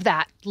like, we love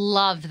that.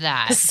 Love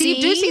that.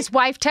 Steve Ducey's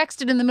wife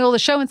texted in the middle of the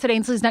show and said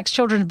Ainsley's next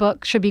children's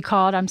book should be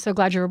called I'm So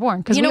Glad You Were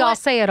Born, because we all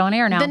say it on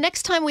air now. The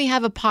next time we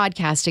have a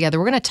podcast together,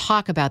 we're going to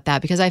talk about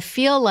that, because I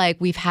feel like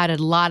we've had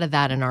a lot of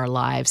that in our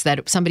lives,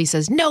 that somebody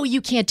says, no, you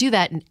can't do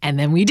that, and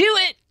then we do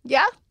it.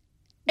 Yeah.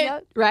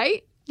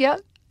 Right? Yeah.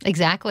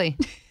 Exactly.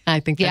 I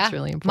think that's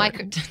really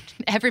important.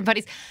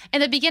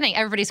 In the beginning,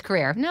 everybody's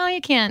career. No,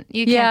 you can't.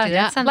 You can't do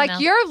that. Like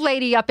your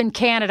lady up in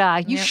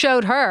Canada, you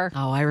showed her.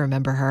 Oh, I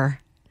remember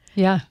her.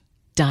 Yeah.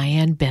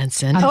 Diane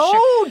Benson. Diane.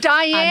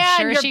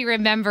 I'm sure she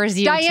remembers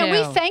you, Diane, too.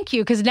 we thank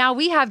you because now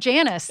we have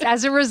Janice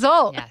as a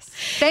result. Yes.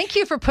 Thank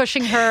you for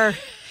pushing her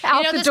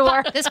out the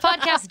door. This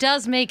podcast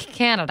does make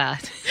Canada.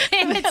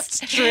 That's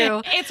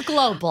true. It's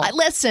global.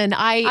 Listen,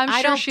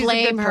 I don't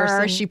blame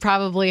her. She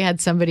probably had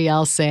somebody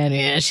else saying,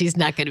 yeah, she's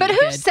not going to be good.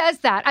 But who says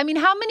that? I mean,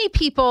 how many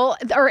people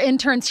are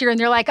interns here and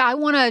they're like, I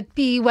want to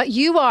be what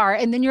you are.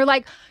 And then you're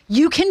like,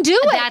 you can do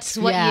it. That's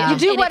what you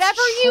do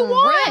whatever you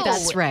want.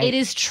 That's right. It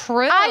is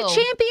true. I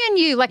champion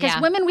you. Like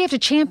as women, we have to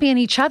champion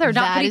each other,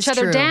 not put each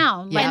other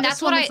down. Yeah. And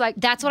that's what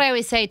I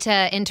always say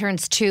to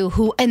interns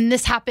too, and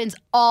this happens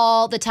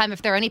all the time.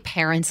 If there are any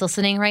parents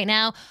listening right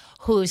now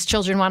whose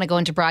children want to go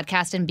into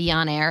broadcast and be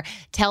on air,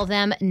 tell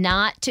them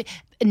not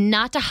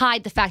to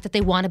hide the fact that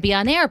they want to be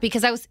on air.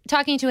 Because I was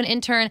talking to an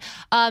intern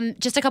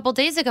just a couple of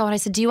days ago, and I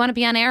said, do you want to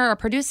be on air or a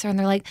producer? And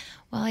they're like,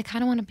 well, I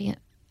kind of want to be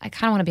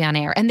on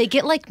air. And they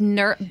get like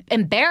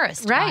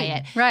embarrassed by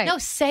it. Right. No,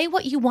 say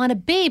what you want to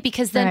be,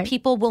 because then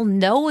people will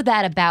know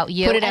that about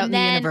you. Put it out in the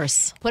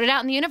universe. Put it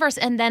out in the universe,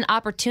 and then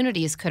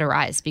opportunities could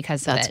arise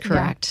because of it. That's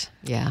correct.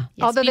 Yeah.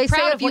 Yes, although they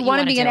say if you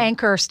want to be an do.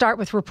 anchor, start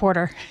with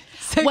reporter.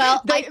 So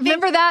well,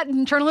 remember that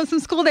in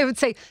journalism school? They would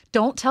say,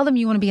 don't tell them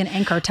you want to be an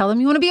anchor. Tell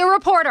them you want to be a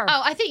reporter.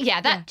 Oh, I think,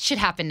 that should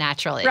happen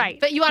naturally. Right.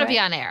 But you want to be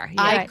on air.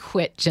 Yeah. I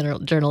quit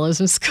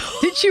journalism school.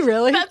 Did you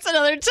really? That's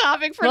another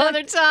topic for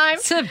another time.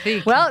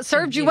 Well, it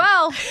served you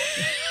well.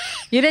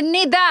 You didn't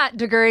need that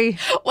degree.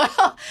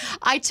 Well,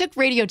 I took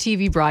radio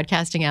TV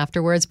broadcasting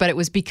afterwards, but it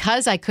was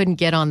because I couldn't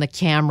get on the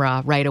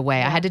camera right away.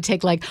 Yeah. I had to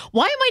take why am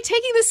I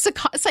taking this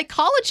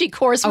psychology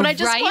course when I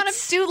just want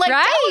to do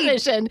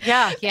television?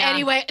 Yeah.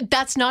 Anyway,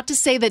 that's not to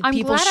say that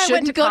people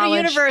shouldn't go to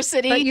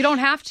university. But you don't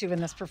have to in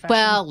this profession.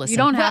 Well, listen. You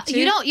don't have to.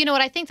 You know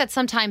what? I think that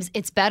sometimes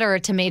it's better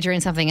to major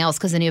in something else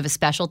because then you have a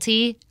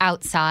specialty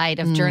outside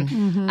of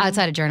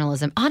outside of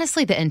journalism.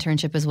 Honestly, the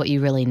internship is what you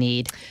really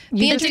need.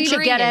 You need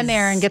to get in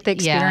there and get the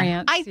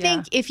experience. I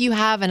think if you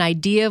have an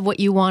idea of what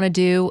you want to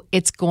do,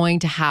 it's going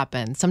to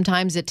happen.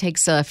 Sometimes it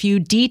takes a few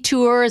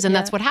detours, and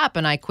that's what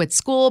happened. I quit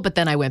school, but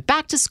then I went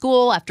back to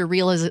school after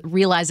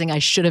realizing I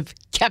should have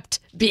kept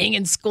being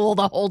in school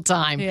the whole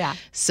time. Yeah.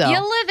 So you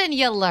live and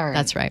you learn.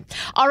 That's right.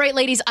 All right,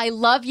 ladies, I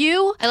love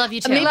you. I love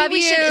you too. Maybe love we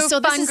you, should. So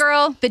fun this is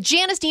girl. The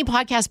Janice Dean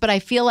podcast, but I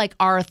feel like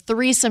our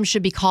threesome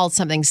should be called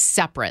something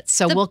separate.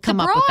 So we'll come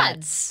up with that.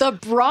 The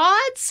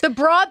broads? The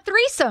broad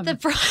threesome.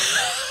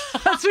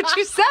 That's what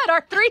you said,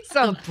 our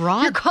threesome. The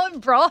broad? You're calling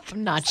broad?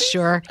 I'm not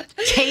sure.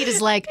 Kate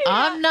is like,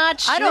 I'm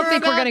not sure. I don't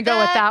think we're going to go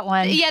with that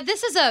one. Yeah,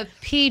 this is a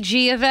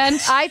PG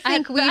event. I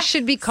think we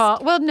should be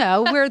called, well,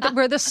 no,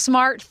 we're the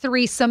smart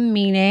threesome,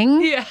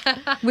 meaning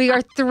we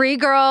are three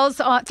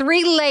girls,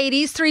 three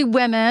ladies, three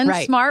women,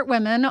 smart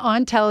women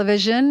on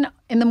television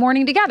in the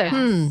morning together.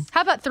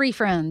 How about three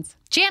friends?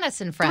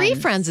 Janice and Friends. 3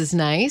 friends is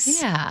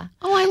nice. Yeah.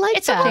 Oh, I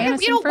like that.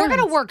 We're going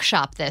to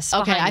workshop this.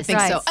 Okay, I think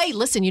so. Hey,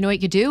 listen, you know what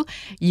you could do?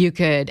 You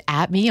could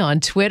at me on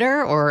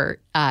Twitter or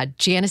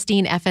Janice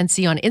Dean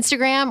FNC on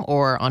Instagram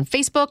or on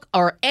Facebook,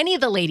 or any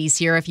of the ladies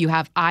here if you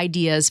have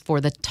ideas for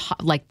the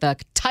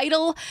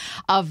title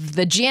of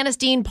the Janice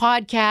Dean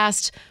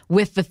podcast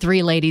with the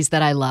 3 ladies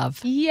that I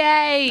love.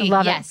 Yay. I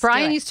love it.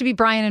 Brian used to be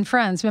Brian and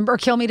Friends. Remember? Or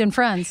Kilmeade and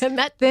Friends.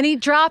 Then he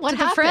dropped to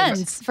the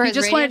Friends. For he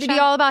just wanted to be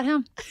all about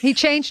him. He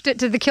changed it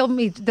to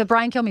the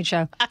Brian Kilmeade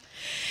show.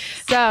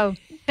 So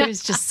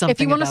there's just something.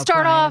 If you want to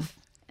start off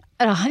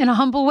in a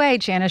humble way,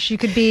 Janice, you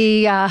could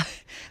be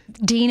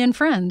Dean and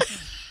Friends.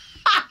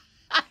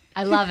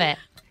 I love it.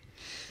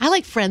 I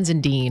like Friends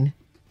and Dean.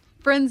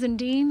 Friends and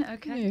Dean?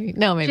 Okay.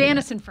 No, maybe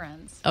Janice not. and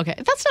Friends. Okay.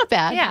 That's not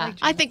bad. Yeah.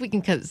 I think we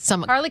can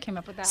Carley came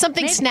up with that.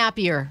 Something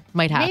snappier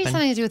might happen. Maybe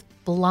something to do with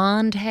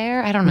blonde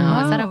hair. I don't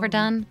know. Is that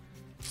overdone?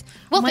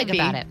 We'll think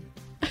about it.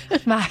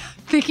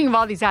 Thinking of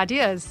all these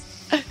ideas.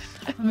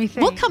 Let me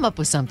think. We'll come up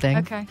with something.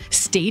 Okay.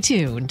 Stay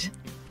tuned.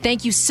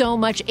 Thank you so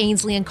much,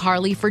 Ainsley and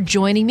Carley, for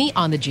joining me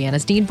on the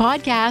Janice Dean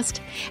podcast.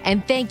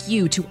 And thank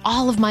you to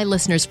all of my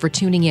listeners for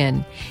tuning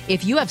in.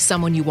 If you have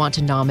someone you want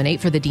to nominate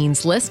for the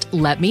Dean's List,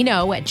 let me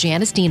know at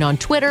Janice Dean on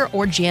Twitter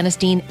or Janice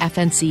Dean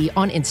FNC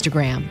on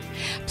Instagram.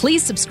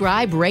 Please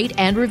subscribe, rate,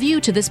 and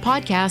review to this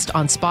podcast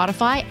on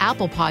Spotify,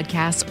 Apple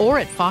Podcasts, or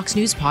at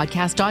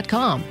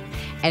foxnewspodcast.com.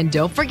 And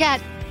don't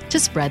forget to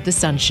spread the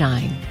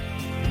sunshine.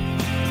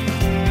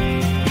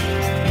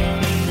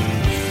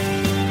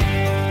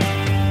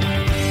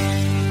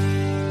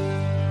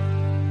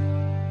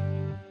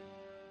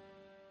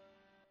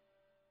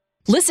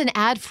 Listen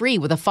ad-free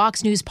with a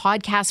Fox News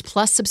Podcast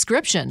Plus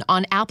subscription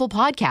on Apple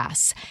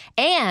Podcasts.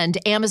 And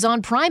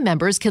Amazon Prime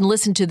members can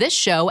listen to this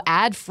show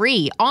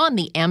ad-free on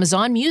the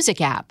Amazon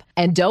Music app.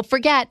 And don't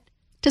forget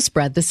to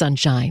spread the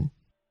sunshine.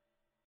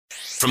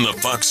 From the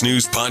Fox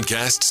News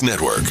Podcasts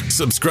Network,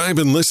 subscribe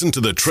and listen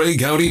to the Trey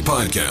Gowdy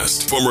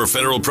Podcast. Former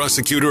federal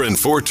prosecutor and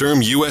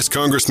 4-term U.S.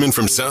 Congressman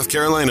from South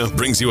Carolina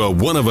brings you a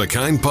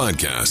one-of-a-kind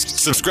podcast.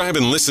 Subscribe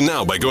and listen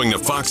now by going to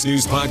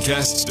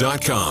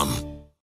foxnewspodcasts.com.